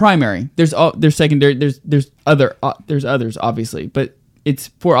 the primary. There's secondary. There's others obviously, but it's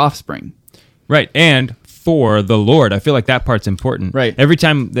for offspring. Right, and for the Lord. I feel like that part's important. Right, every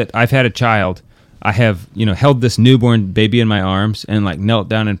time that I've had a child, I have held this newborn baby in my arms and like knelt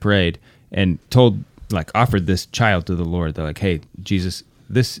down and prayed and offered this child to the Lord. They're like, hey, Jesus,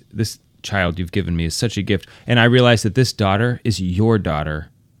 this child you've given me is such a gift, and I realize that this daughter is your daughter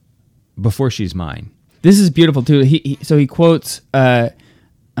before she's mine. This is beautiful too. He quotes 1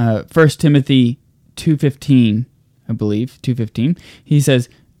 Timothy 2:15, I believe 2:15. He says,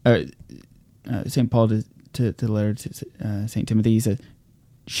 St. Paul to the letter to St. Timothy, he says,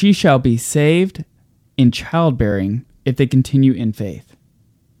 "She shall be saved in childbearing if they continue in faith."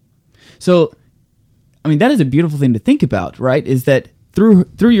 So, I mean, that is a beautiful thing to think about, right? Is that through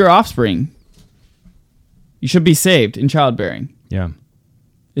your offspring, you should be saved in childbearing. Yeah.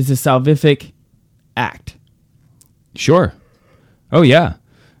 It's a salvific act. Sure. Oh, yeah.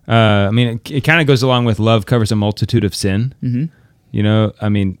 It kind of goes along with love covers a multitude of sin. Mm-hmm.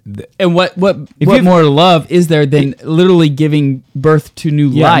 And what more love is there than literally giving birth to new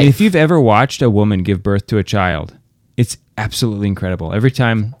life? If you've ever watched a woman give birth to a child, it's absolutely incredible. Every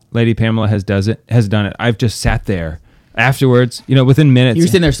time Lady Pamela has done it, I've just sat there afterwards, within minutes. You're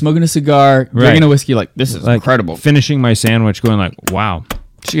sitting there smoking a cigar, drinking a whiskey, like, this is incredible. Finishing my sandwich, going like, wow,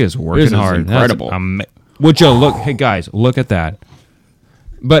 she is working This is hard. incredible. Would you look? Hey guys, look at that.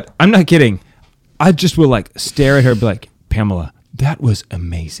 But I'm not kidding. I just will like stare at her, and be like, Pamela, that was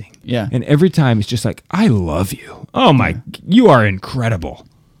amazing. Yeah. And every time it's just like, I love you. Oh my, you are incredible.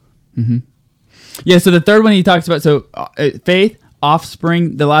 Yeah, so the third one he talks about, faith,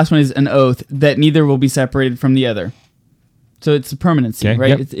 offspring. The last one is an oath that neither will be separated from the other. So it's a permanency, Okay,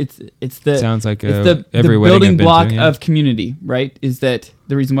 right? yep. It's the Sounds like it's the every wedding building I've been block to, yeah. of community, right? Is that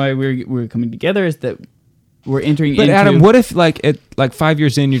the reason why we're coming together? Is that we're entering But into Adam, what if at 5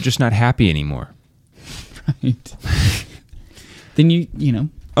 years in, you're just not happy anymore? right? Then you know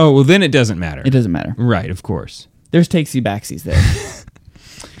Oh, well, then it doesn't matter. it doesn't matter. Right, of course. There's takesy backsies there.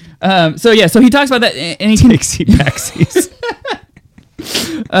 So he talks about that, and he Dixie backsies.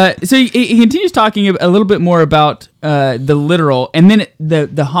 so he continues talking a little bit more about the literal, and then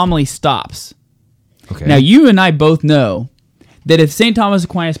the homily stops. Okay. Now, you and I both know that if St. Thomas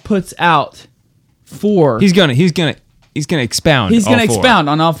Aquinas puts out 4, he's gonna expound. he's going to all four. expound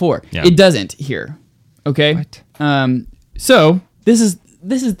on all 4. Yeah. It doesn't here. Okay. What? So this is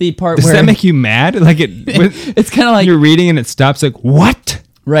the part Does where that make you mad? Like it's kind of like you're reading and it stops. Like what?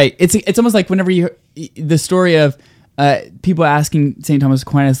 right. It's almost like whenever you the story of people asking St. Thomas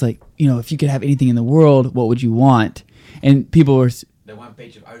Aquinas, like, if you could have anything in the world, what would you want? And people were The one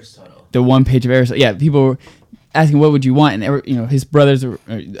page of Aristotle. the one page of Aristotle. Yeah, people were asking what would you want, and his brothers or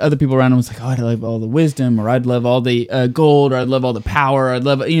other people around him was like, oh, I'd love all the wisdom, or I'd love all the gold, or I'd love all the power, or I'd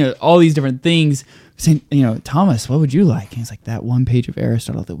love all these different things. Saying, Thomas, what would you like? And he's like, that one page of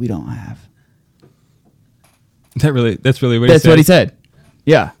Aristotle that we don't have. That's really what That's he said. what he said.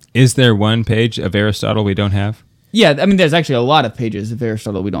 Yeah. Is there one page of Aristotle we don't have? Yeah, I mean, there's actually a lot of pages of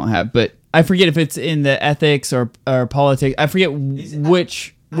Aristotle we don't have, but I forget if it's in the ethics or politics. I forget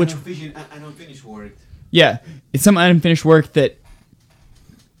which. Unfinished work. Yeah, it's some unfinished work that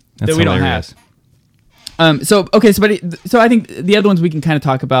That's we don't hilarious. have. So I think the other ones we can kind of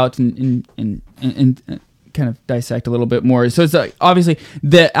talk about and kind of dissect a little bit more. So it's obviously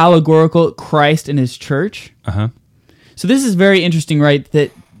the allegorical Christ and his church. Uh-huh. So this is very interesting, right?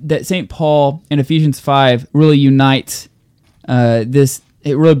 That St. Paul in Ephesians 5 really unites this.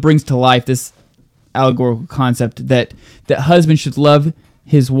 It really brings to life this allegorical concept that husband should love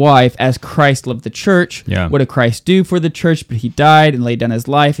his wife as Christ loved the church. Yeah. What did Christ do for the church? But he died and laid down his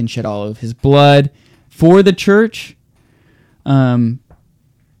life and shed all of his blood for the church,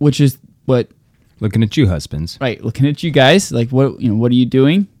 which is what. Looking at you, husbands. Right, looking at you guys, like what are you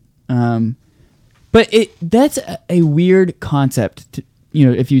doing? But that's a weird concept,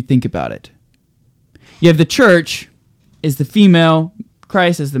 if you think about it. You have the church is the female,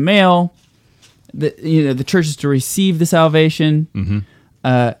 Christ is the male. The church is to receive the salvation.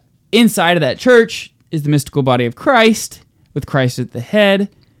 Mm-hmm. Inside of that church is the mystical body of Christ, with Christ at the head.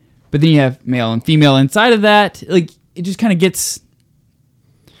 But then you have male and female inside of that. Like, it just kind of gets.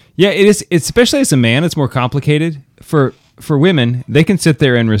 Yeah, it is. It's, especially as a man, it's more complicated. For women, they can sit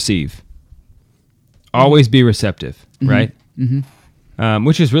there and receive. Always be receptive, right? Mm-hmm.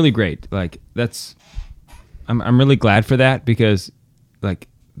 Which is really great. Like I'm really glad for that, because like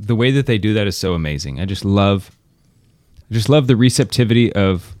the way that they do that is so amazing. I just love the receptivity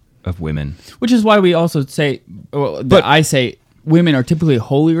of women. Which is why we also say, I say women are typically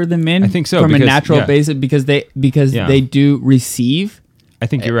holier than men. I think so, from a because- natural yeah. basis because they do receive. I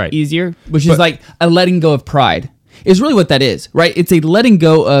think you're right. Easier, which is like a letting go of pride. Is really what that is, right? It's a letting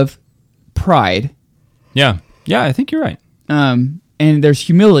go of pride. Yeah, I think you're right. And there's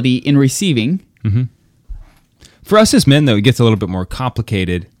humility in receiving. For us as men, though, it gets a little bit more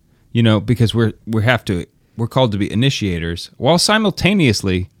complicated, because we're called to be initiators while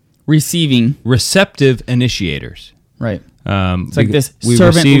simultaneously Receiving, receptive initiators. right? It's It's like this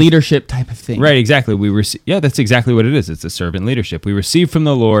servant leadership type of thing. Right, exactly. That's exactly what it is. It's a servant leadership. We receive from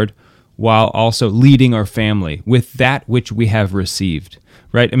the Lord while also leading our family with that which we have received.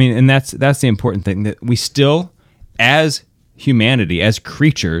 Right? I mean, and that's the important thing, that we still, as humanity, as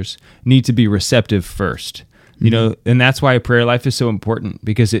creatures, need to be receptive first. And that's why prayer life is so important,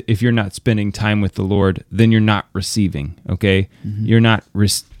 because if you're not spending time with the Lord, then you're not receiving, okay? You're not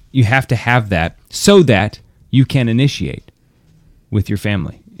you have to have that so that you can initiate with your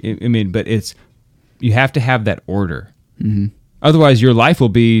family. I mean, but you have to have that order. Otherwise, your life will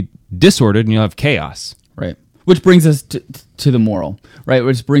be disordered and you'll have chaos. Right. Which brings us to the moral, right?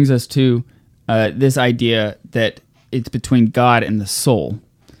 Which brings us to this idea that it's between God and the soul,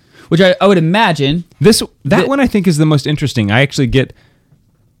 which I would imagine That one I think is the most interesting. I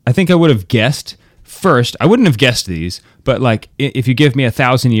think I would have guessed first, I wouldn't have guessed these, but like if you give me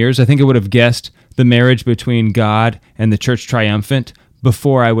 1,000 years, I think I would have guessed the marriage between God and the church triumphant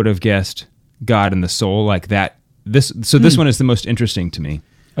before I would have guessed God and the soul like that. This one is the most interesting to me.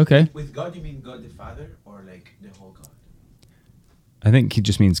 Okay. With God, you mean God the Father or like the whole God? I think he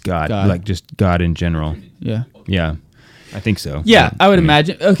just means God, like just God in general. Yeah. Yeah, I think so. Yeah, I would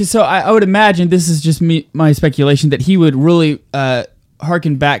imagine. Okay, so I would imagine, this is just my speculation, that he would really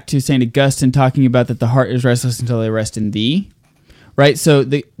harken back to St. Augustine talking about that the heart is restless until they rest in thee, right? So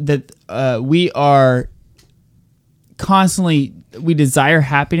we are constantly, we desire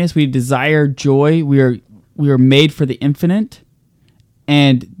happiness, we desire joy, we are made for the infinite,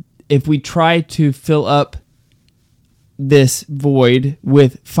 and if we try to fill up this void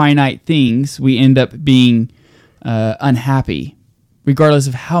with finite things, we end up being unhappy, regardless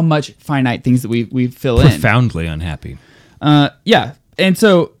of how much finite things that we fill Profoundly unhappy. Yeah. And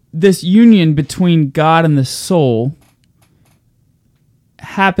so this union between God and the soul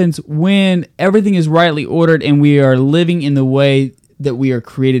happens when everything is rightly ordered and we are living in the way that we are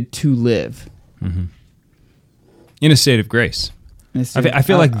created to live. Mm-hmm. In a state of grace. I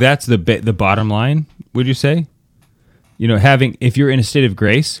feel like that's the bottom line, would you say? You know, if you're in a state of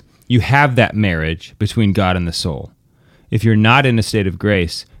grace, you have that marriage between God and the soul. If you're not in a state of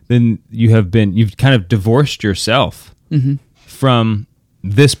grace, then you've kind of divorced yourself from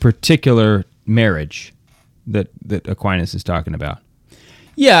this particular marriage that Aquinas is talking about.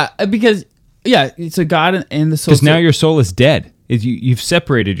 Yeah, because it's a God and the soul. Because now your soul is dead. You've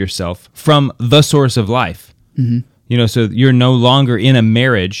separated yourself from the source of life. Mm-hmm. You know, so you're no longer in a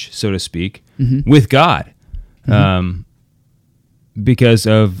marriage, so to speak, with God, because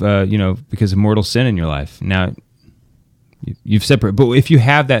of mortal sin in your life. Now you've separated. But if you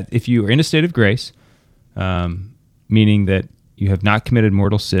have that, if you are in a state of grace, meaning that you have not committed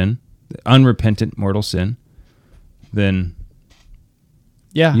mortal sin, unrepentant mortal sin, then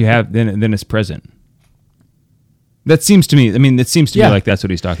you have then it's present. That seems to me. I mean, it seems to me like that's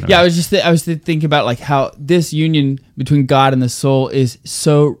what he's talking about. Yeah, I was thinking about like how this union between God and the soul is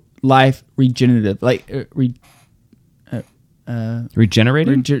so life regenerative, like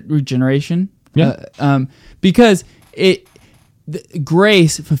regeneration. Yeah, because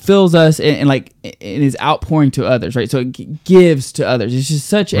grace fulfills us and is outpouring to others, right? So it gives to others. It's just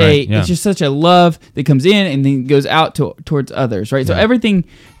such it's just such a love that comes in and then goes out towards others, right? So everything.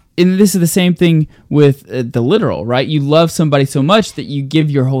 And this is the same thing with the literal, right? You love somebody so much that you give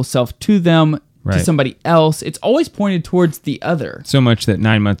your whole self to them, to somebody else. It's always pointed towards the other. So much that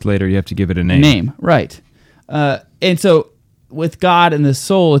 9 months later you have to give it a name. Right. And so with God and the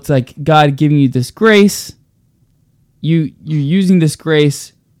soul, it's like God giving you this grace. You're using this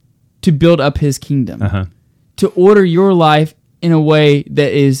grace to build up His kingdom, to order your life in a way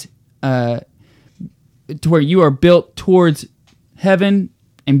that is to where you are built towards heaven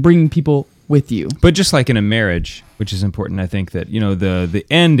and bringing people with you. But just like in a marriage, which is important, I think that, you know, the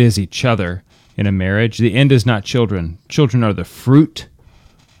end is each other in a marriage. The end is not children. Children are the fruit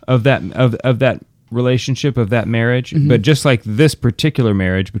of that of that relationship, of that marriage. Mm-hmm. But just like this particular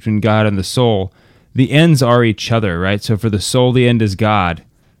marriage between God and the soul, the ends are each other, right? So for the soul, the end is God,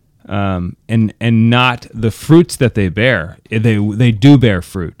 and not the fruits that they bear. They do bear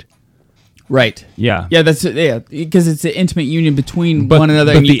fruit. Right. Yeah. Yeah, because it's an intimate union between one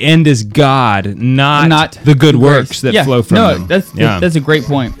another. But the end is God, not the good works that flow from them. That's a great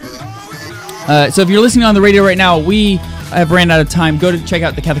point. So if you're listening on the radio right now, we have ran out of time. Go to check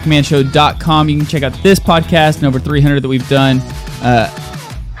out thecatholicmanshow.com. You can check out this podcast and over 300 that we've done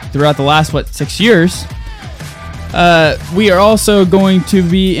throughout the last, 6 years. We are also going to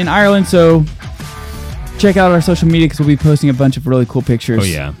be in Ireland, so check out our social media because we'll be posting a bunch of really cool pictures. Oh,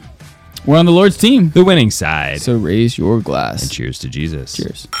 yeah. We're on the Lord's team. The winning side. So raise your glass. And cheers to Jesus.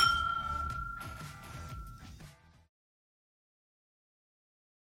 Cheers.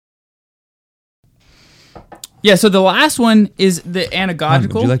 Yeah, so the last one is the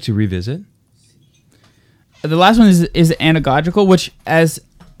anagogical. Would you like to revisit? The last one is anagogical, which, as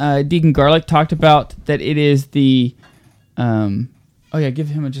Deacon Garlic talked about, that it is the... give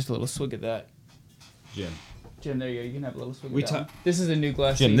him just a little swig of that. Jim, there you go. You can have a little swig of that one. This is a new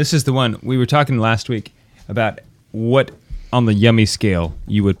glass. Jim, this is the one. We were talking last week about what on the yummy scale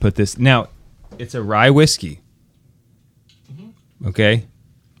you would put this. Now, it's a rye whiskey. Mm-hmm. Okay?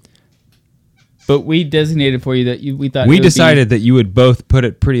 But we designated for you that we thought... We decided that you would both put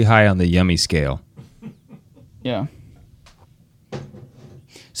it pretty high on the yummy scale. Yeah.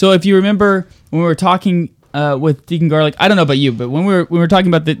 So if you remember when we were talking... with Deacon Garlic, I don't know about you, but when we were talking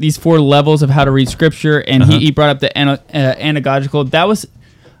about these 4 levels of how to read Scripture, and he brought up the anagogical, that was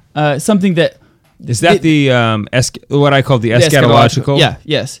something that Is that what I call the eschatological? Yeah,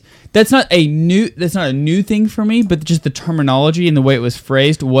 yes. That's not a new thing for me, but just the terminology and the way it was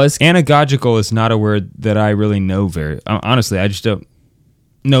phrased was Anagogical is not a word that I really know very honestly. I just don't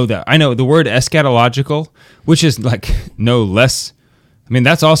know that. I know the word eschatological, which is like no less. I mean,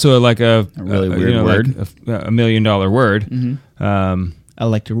 that's also like a really weird word, like a $1 million word. Mm-hmm. I'd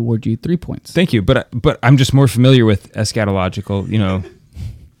like to reward you 3 points. Thank you, but I'm just more familiar with eschatological.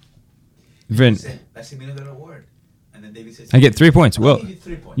 That's $1 million word. And then David says, I get 3 points. Well, give you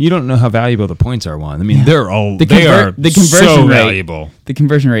 3 points. you don't know how valuable the points are, Juan. I mean, they are the conversion so rate, valuable. The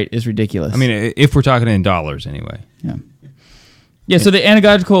conversion rate is ridiculous. I mean, if we're talking in dollars, anyway. Yeah. So the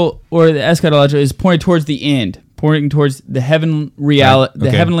anagogical or the eschatological is pointed towards the end, pointing towards the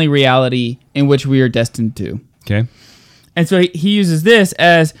heavenly reality in which we are destined to. Okay. And so he uses this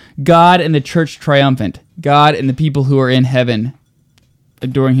as God and the church triumphant, God and the people who are in heaven,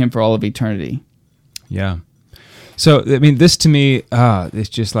 adoring him for all of eternity. Yeah. So, I mean, this to me, it's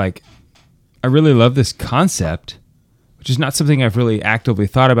just like, I really love this concept, which is not something I've really actively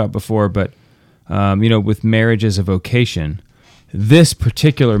thought about before, but, with marriage as a vocation, this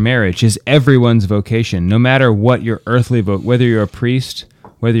particular marriage is everyone's vocation, no matter what your earthly whether you're a priest,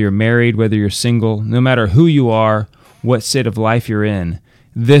 whether you're married, whether you're single, no matter who you are, what state of life you're in,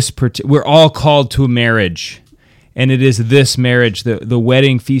 we're all called to marriage. And it is this marriage, the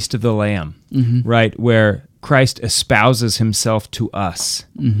wedding feast of the Lamb, right, where Christ espouses himself to us.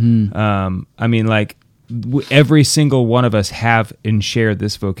 Mm-hmm. I mean, like, every single one of us have and share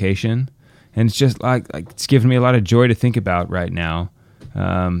this vocation. And it's just like it's given me a lot of joy to think about right now.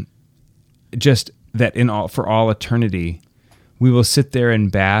 Just that for all eternity, we will sit there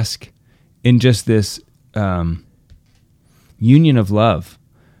and bask in just this union of love,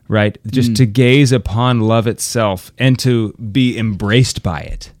 right? Just to gaze upon love itself and to be embraced by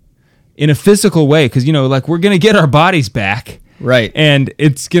it in a physical way. Because, we're going to get our bodies back. Right. And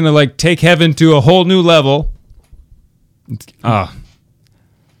it's going to take heaven to a whole new level.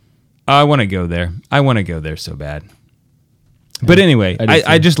 I want to go there. I want to go there so bad. But anyway,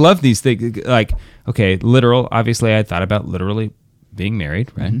 I just love these things. Like, okay, literal. Obviously, I thought about literally being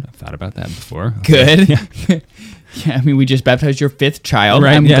married, right? I've thought about that before. Okay. Good. Yeah, I mean, we just baptized your 5th child.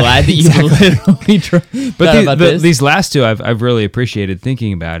 Right, I'm glad that you literally thought about this. These last two, I've really appreciated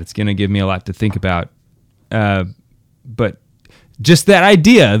thinking about. It's going to give me a lot to think about. But just that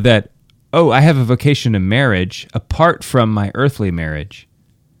idea that, I have a vocation to marriage apart from my earthly marriage.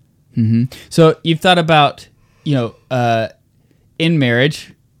 Mm-hmm. So you've thought about, in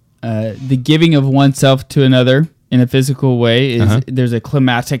marriage, the giving of oneself to another in a physical way is there's a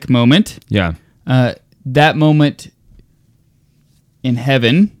climatic moment. Yeah. That moment in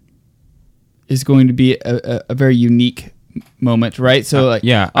heaven is going to be a very unique moment, right? So,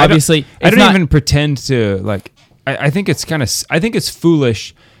 obviously, I don't even pretend to I think it's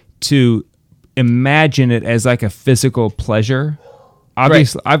foolish to imagine it as like a physical pleasure.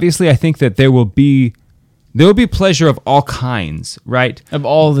 Obviously, I think that there will be pleasure of all kinds, right? Of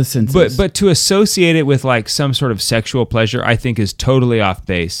all the senses. But to associate it with like some sort of sexual pleasure, I think is totally off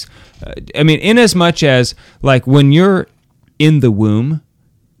base. I mean, in as much as like when you're in the womb,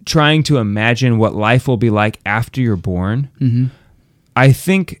 trying to imagine what life will be like after you're born, I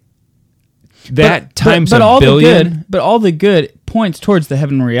think that times a billion. But all the good points towards the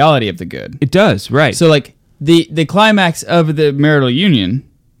heavenly reality of the good. It does, right? So like the climax of the marital union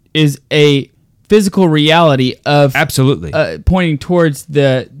is a physical reality of absolutely pointing towards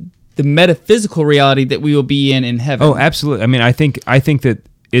the metaphysical reality that we will be in heaven. Oh, absolutely. I mean, I think that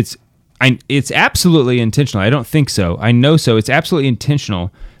it's absolutely intentional. I don't think so. I know so. It's absolutely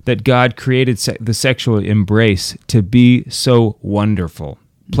intentional that God created the sexual embrace to be so wonderful,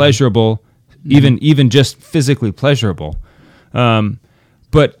 pleasurable, even just physically pleasurable.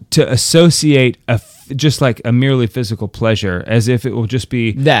 But to associate just like a merely physical pleasure as if it will just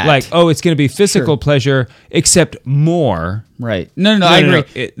be that. Like, it's going to be physical pleasure except more. Right. No, I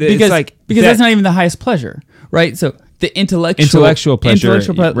agree. Because that's not even the highest pleasure, right? So the intellectual pleasure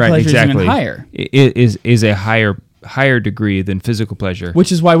right, exactly. is even higher. Is a higher degree than physical pleasure.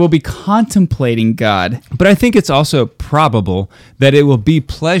 Which is why we'll be contemplating God. But I think it's also probable that it will be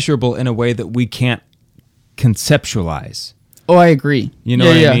pleasurable in a way that we can't conceptualize. Oh, I agree. You know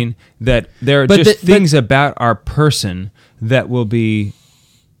what I mean? That there are things about our person that will be,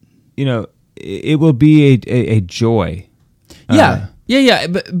 it will be a joy. Yeah.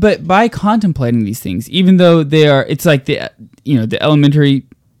 But by contemplating these things, even though it's like the elementary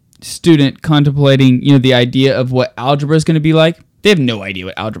student contemplating, the idea of what algebra is going to be like. They have no idea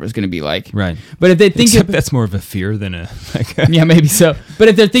what algebra is going to be like. Right. But if they think that's more of a fear than yeah, maybe so. But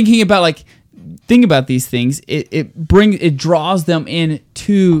if they're thinking about like think about these things, it draws them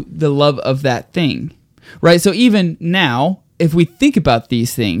into the love of that thing, right? So even now, if we think about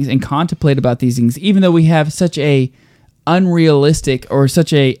these things and contemplate about these things, even though we have such a unrealistic or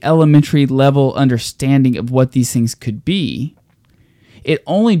such a elementary level understanding of what these things could be, it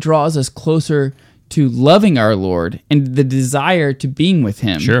only draws us closer to loving our Lord and the desire to being with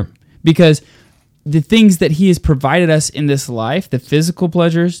Him. Sure. Because the things that He has provided us in this life, the physical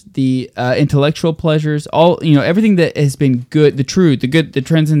pleasures, the intellectual pleasures, everything that has been good, the true, the good, the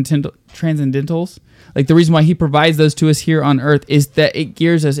transcendentals, like the reason why He provides those to us here on earth is that it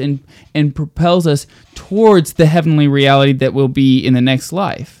gears us and propels us towards the heavenly reality that will be in the next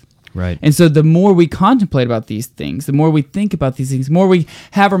life. Right. And so the more we contemplate about these things, the more we think about these things, the more we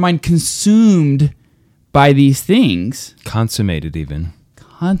have our mind consumed by these things, consummated,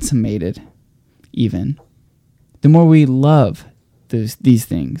 even, the more we love these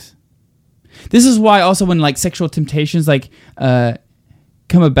things. This is why also when like sexual temptations come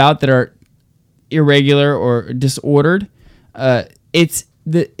about that are irregular or disordered, it's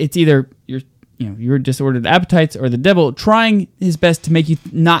either your disordered appetites or the devil trying his best to make you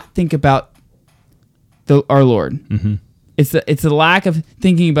not think about our Lord. Mm-hmm. It's a lack of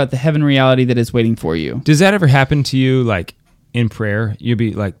thinking about the heaven reality that is waiting for you. Does that ever happen to you, like in prayer? You'll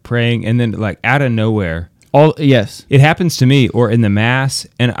be like praying, and then like out of nowhere, yes, it happens to me, or in the mass,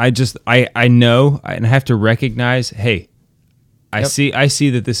 and I know, and I have to recognize, hey, I see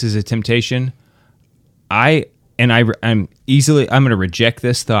that this is a temptation. I'm going to reject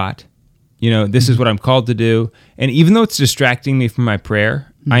this thought. This is what I'm called to do, and even though it's distracting me from my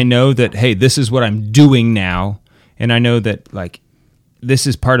prayer, I know that, hey, this is what I'm doing now. And I know that, like, this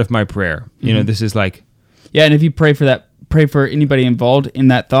is part of my prayer. This is like... Yeah, and if you pray for anybody involved in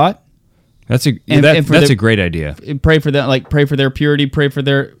that thought... That's a great idea. Pray for them, like, pray for their purity, pray for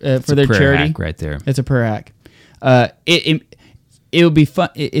their charity. Hack right there. It's a prayer hack. It will be fun.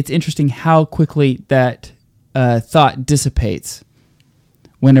 It's interesting how quickly that thought dissipates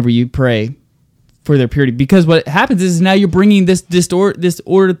whenever you pray for their purity. Because what happens is now you're bringing this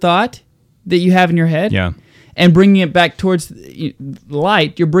disordered thought that you have in your head... Yeah. And bringing it back towards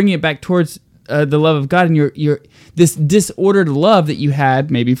light, you're bringing it back towards the love of God, and you're this disordered love that you had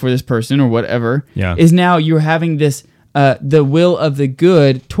maybe for this person or whatever is now you're having this the will of the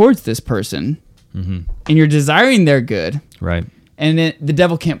good towards this person, and you're desiring their good, right? And then the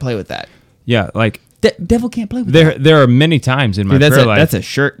devil can't play with that. Yeah, like devil can't play with that. There are many times in my prayer life. That's a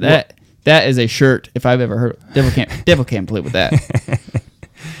shirt. That is a shirt if I've ever heard. Devil can't play with that.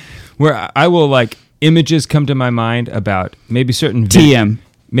 Where I will like. Images come to my mind about maybe certain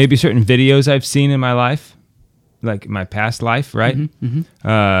videos I've seen in my life, like my past life, right?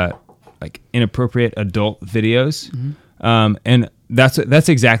 Like inappropriate adult videos, and that's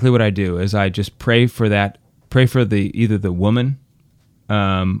exactly what I do. Is I just pray for either the woman,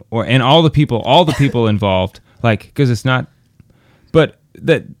 and all the people involved, like because it's not, but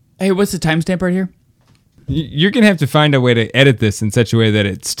that. Hey, what's the timestamp right here? You're going to have to find a way to edit this in such a way that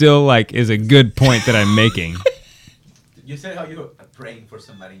it still like is a good point that I'm making. You said how you're praying for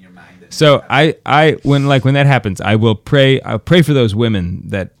somebody in your mind. So when that happens, I'll pray for those women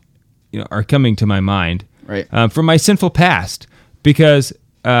that are coming to my mind, right, from my sinful past, because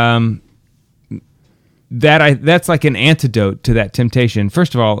that's like an antidote to that temptation.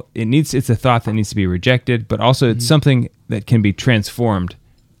 First of all, it's a thought that needs to be rejected, but also it's something that can be transformed.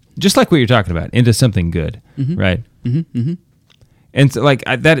 Just like what you're talking about, into something good, right? And so, like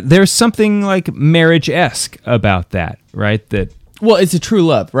there's something like marriage-esque about that, right? Well, it's a true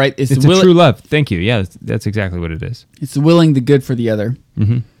love, right? It's a true love. Thank you. Yeah, that's exactly what it is. It's willing the good for the other.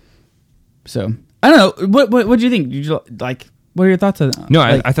 Mm-hmm. So I don't know. What do you think? What are your thoughts on that? No,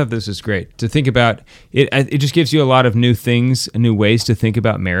 I thought this was great to think about. It just gives you a lot of new things, new ways to think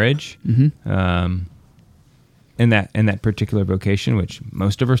about marriage. In that particular vocation, which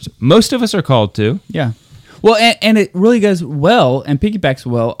most of us are called to. Yeah. Well, and it really goes well and piggybacks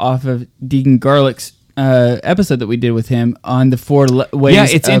well off of Deacon Garlick's episode that we did with him on the 4 ways. Yeah,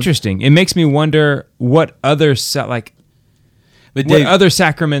 it's interesting. It makes me wonder what other what other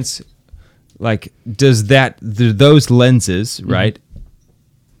sacraments like does those lenses, right?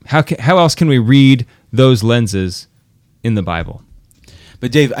 How else can we read those lenses in the Bible?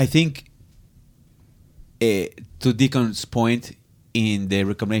 But Dave, I think to Deacon's point in the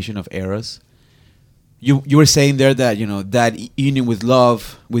recommendation of Eros, you were saying there that that union with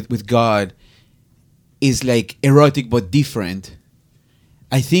love with God is like erotic but different.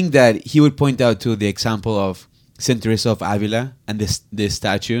 I think that he would point out to the example of Saint Teresa of Avila and the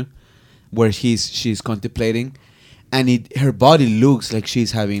statue where she's contemplating, and her body looks like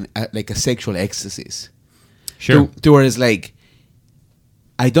she's having like a sexual ecstasy. Sure. To where it's like,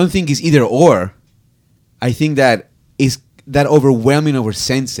 I don't think it's either or. I think that is that overwhelming of our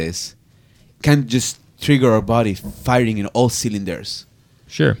senses can just trigger our body firing in all cylinders.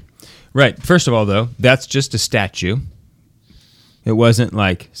 Sure. Right. First of all, though, that's just a statue. It wasn't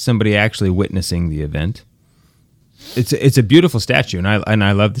like somebody actually witnessing the event. It's a beautiful statue, and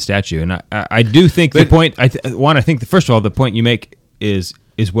I love the statue, and I do think the point. I think first of all, the point you make is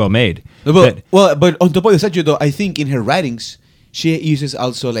well made. But on top of the statue, though, I think in her writings she uses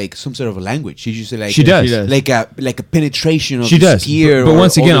also like some sort of a language. She uses like She does. like a penetration of She the does, skier. but or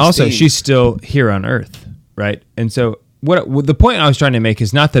once all again, those also things. she's still here on Earth, right? And so what the point I was trying to make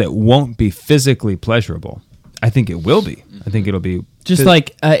is not that it won't be physically pleasurable. I think it will be. I think it'll be Just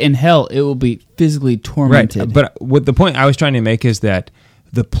like in hell, it will be physically tormented. right. But what the point I was trying to make is that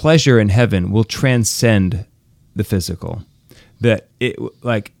the pleasure in heaven will transcend the physical. That it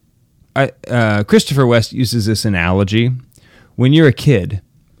like Christopher West uses this analogy. When you're a kid,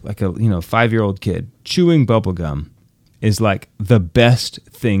 like a 5-year-old kid, chewing bubble gum is like the best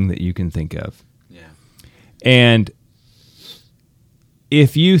thing that you can think of. Yeah. And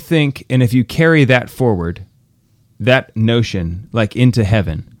if you think, and if you carry that forward, that notion, like into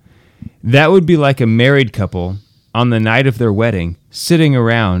heaven, that would be like a married couple on the night of their wedding sitting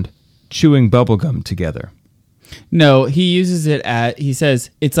around chewing bubblegum together. No, he uses it he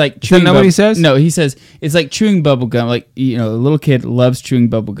says it's like that chewing not what he says? No, he says it's like chewing bubble gum. Like, a little kid loves chewing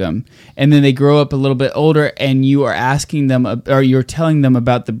bubble gum. And then they grow up a little bit older and you are asking them, or you're telling them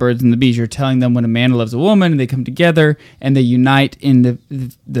about the birds and the bees. You're telling them when a man loves a woman and they come together and they unite in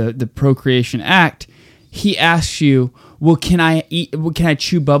the procreation act. He asks you, well, can I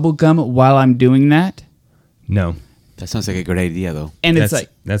chew bubble gum while I'm doing that? No. That sounds like a great idea, though. And it's like,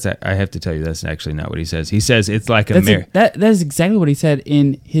 I have to tell you, that's actually not what he says. He says it's like that is exactly what he said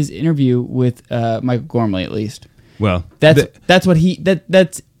in his interview with Michael Gormley, at least. Well, That's what he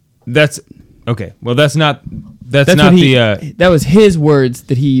that's okay. Well, that's not what the. that was his words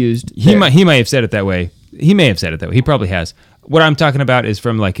that he used. He might have said it that way. He may have said it that way. He probably has. What I'm talking about is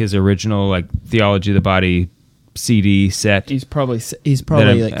from like his original like Theology of the Body CD set. He's probably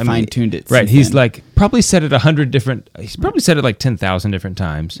that fine tuned it. Right. since He's then. like probably said it 100 different. He's probably said it like 10,000 different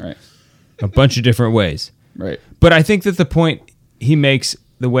times. Right. A bunch of different ways. Right. But I think that the point he makes,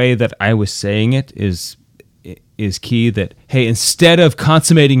 the way that I was saying it, is key. That hey, instead of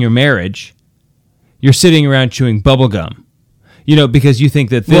consummating your marriage, you're sitting around chewing bubble gum. Because you think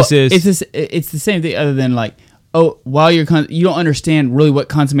that it's the same thing, other than like, while you don't understand really what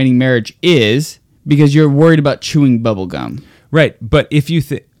consummating marriage is because you're worried about chewing bubble gum. Right. But if you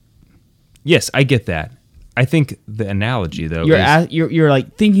think, yes, I get that. I think the analogy though you're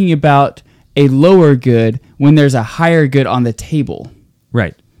like thinking about a lower good when there's a higher good on the table.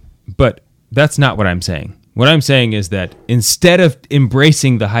 Right. But that's not what I'm saying. What I'm saying is that instead of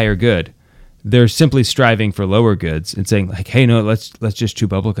embracing the higher good, they're simply striving for lower goods and saying like, hey, no, let's just chew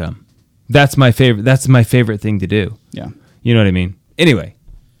bubble gum. That's my favorite thing to do. Yeah. You know what I mean? Anyway.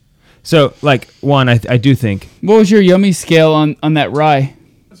 So like one, I do think. What was your yummy scale on that rye?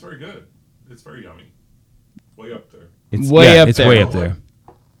 That's very good. It's very yummy. Way up there. It's way up there.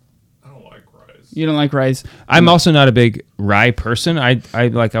 I don't like rice. You don't like rye? I'm also not a big rye person. I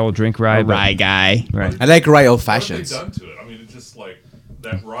will drink rye. Rye guy. Right. I like rye old What have they fashions. done to it? I mean, it's just like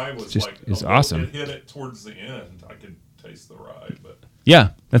that rye was Just like is a awesome. It hit it towards the end. I could taste the rye, but Yeah,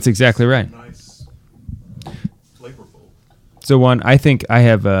 that's exactly right. nice, flavorful. So one, I think I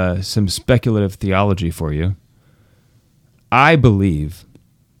have some speculative theology for you. I believe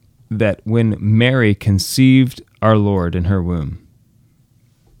that when Mary conceived our Lord in her womb,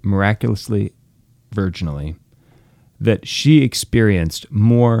 miraculously, virginally, that she experienced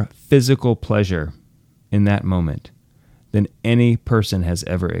more physical pleasure in that moment than any person has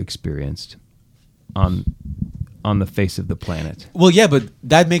ever experienced on the face of the planet. Well, yeah, but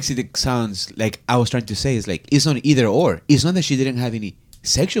that makes it sounds like I was trying to say is like it's not either or. It's not that she didn't have any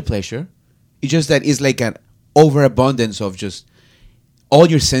sexual pleasure. It's just that it's like an overabundance of just all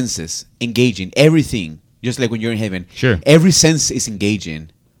your senses engaging everything. Just like when you're in heaven, Sure. every sense is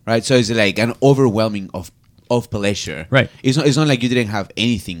engaging, right? So it's like an overwhelming of pleasure, Right. It's not like you didn't have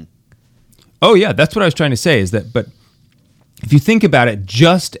anything. Oh yeah, that's what I was trying to say is that, but if you think about it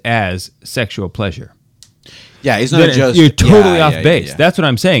just as sexual pleasure, Yeah, it's not then just you're totally yeah, off yeah, base. yeah. That's what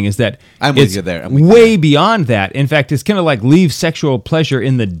I'm saying is that I'm with it's you there. I'm with you way there. beyond that. In fact, it's kind of like leave sexual pleasure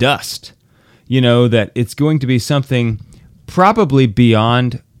in the dust. That it's going to be something probably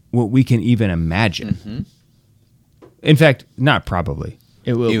beyond what we can even imagine. Mm-hmm. In fact, not probably.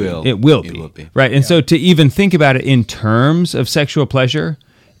 It will. It be. will. It will It be. will be. Right. And so to even think about it in terms of sexual pleasure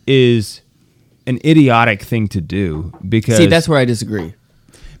is an idiotic thing to do because See, that's where I disagree.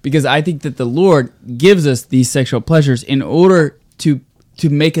 Because I think that the Lord gives us these sexual pleasures in order to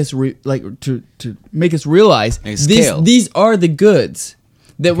make us to make us realize Like scale. these are the goods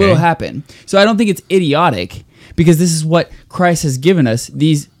that will happen. So I don't think it's idiotic because this is what Christ has given us,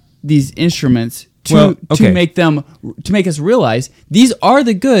 these instruments to make us realize these are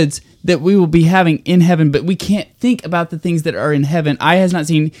the goods that we will be having in heaven, but we can't think about the things that are in heaven. Eye has not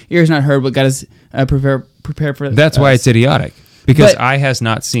seen, ear has not heard what God has prepared for us. That's why it's idiotic because But- eye has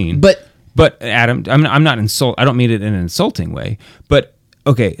not seen. But Adam, I'm not I don't mean it in an insulting way. But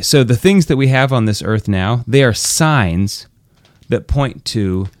okay, so the things that we have on this earth now, they are signs that point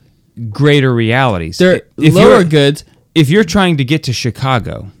to greater realities. they're If lower you're- goods. If you're trying to get to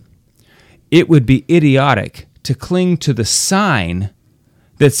Chicago, it would be idiotic to cling to the sign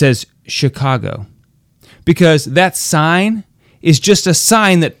that says Chicago, because that sign is just a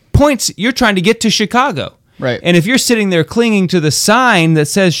sign that points you're trying to get to Chicago. Right. And if you're sitting there clinging to the sign that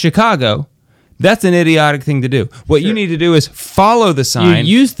says Chicago, that's an idiotic thing to do. What you need to do is follow the sign.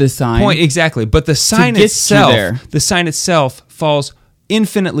 You use the sign. Point exactly, but the sign get you itself, there. the sign itself falls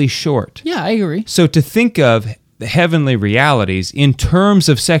infinitely short. Yeah, I agree. So to think of the heavenly realities in terms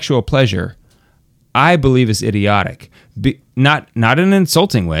of sexual pleasure, I believe is idiotic. Not in an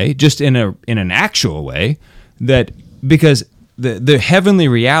insulting way, just in an actual way, that because the heavenly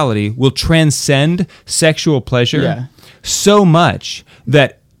reality will transcend sexual pleasure so much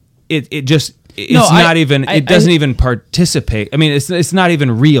that it doesn't even participate. I mean, it's not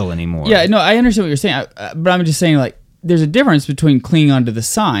even real anymore. Yeah, no, I understand what you're saying, but I'm just saying, like, there's a difference between clinging onto the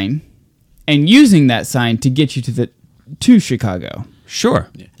sign and using that sign to get you to Chicago. Sure.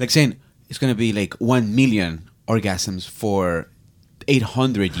 Like saying it's going to be like 1 million orgasms for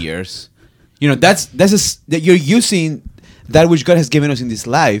 800 years. You know, that you're using that which God has given us in this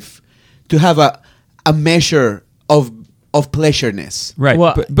life to have a measure of pleasureness. Right.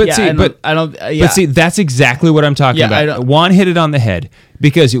 Well, but yeah, see, I don't. But see, that's exactly what I'm talking Yeah, I about. don't- Juan hit it on the head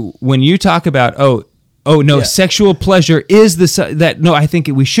because when you talk about sexual pleasure is I think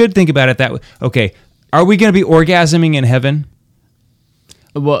we should think about it that way. Okay, are we going to be orgasming in heaven?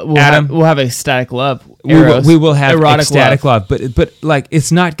 We'll Adam? we'll have ecstatic love. We will have erotic ecstatic love, but like it's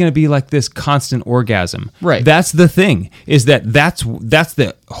not going to be like this constant orgasm. Right. That's the thing. Is that's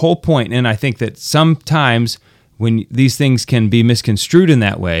the whole point, and I think that sometimes when these things can be misconstrued in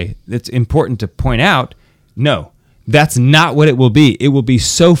that way, it's important to point out. No, that's not what it will be. It will be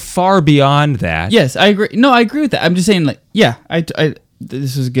so far beyond that. Yes, I agree. No, I agree with that. I'm just saying, like, yeah,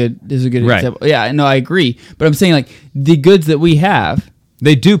 this is good. This is a good Right. example. Yeah, no, I agree. But I'm saying, like, the goods that we have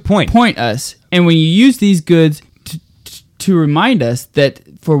They do point. us, and when you use these goods to remind us that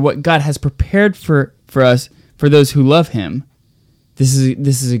for what God has prepared for us, for those who love Him, this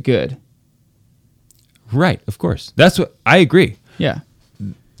is a good. Right, of course. That's what I agree. Yeah.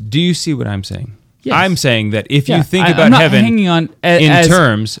 Do you see what I'm saying? Yes. I'm saying that if Yeah, you think I'm about not heaven hanging on in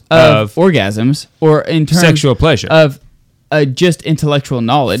terms of orgasms or in terms sexual pleasure. of just intellectual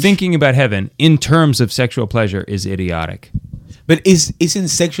knowledge. thinking about heaven in terms of sexual pleasure is idiotic. But isn't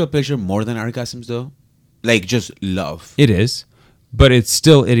sexual pleasure more than orgasms though? Like just love. It is, but it's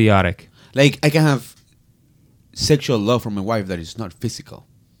still idiotic. Like I can have sexual love for my wife that is not physical,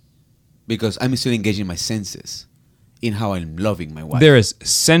 because I'm still engaging my senses in how I'm loving my wife. There is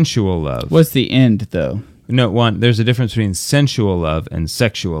sensual love. What's the end, though? No, there's a difference between sensual love and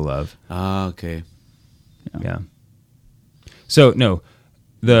sexual love. Ah, okay. Yeah. So, no,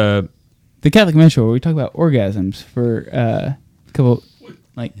 the Catholic Man Show, where we talk about orgasms for a couple,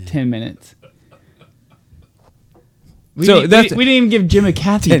 10 minutes. We didn't even give Jim a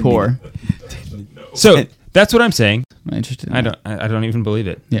Kathy 10 pour. so that's what I'm saying. I'm not interested in I that. don't even believe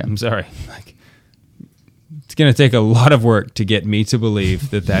it. Yeah. I'm sorry. It's going to take a lot of work to get me to believe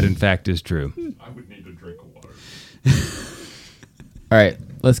that in fact is true. I would need a drink of water. All right,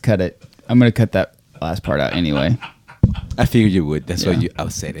 let's cut it. I'm going to cut that last part out anyway. I figured you would. That's why Yeah. I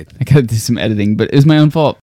said it. I got to do some editing, but it was my own fault.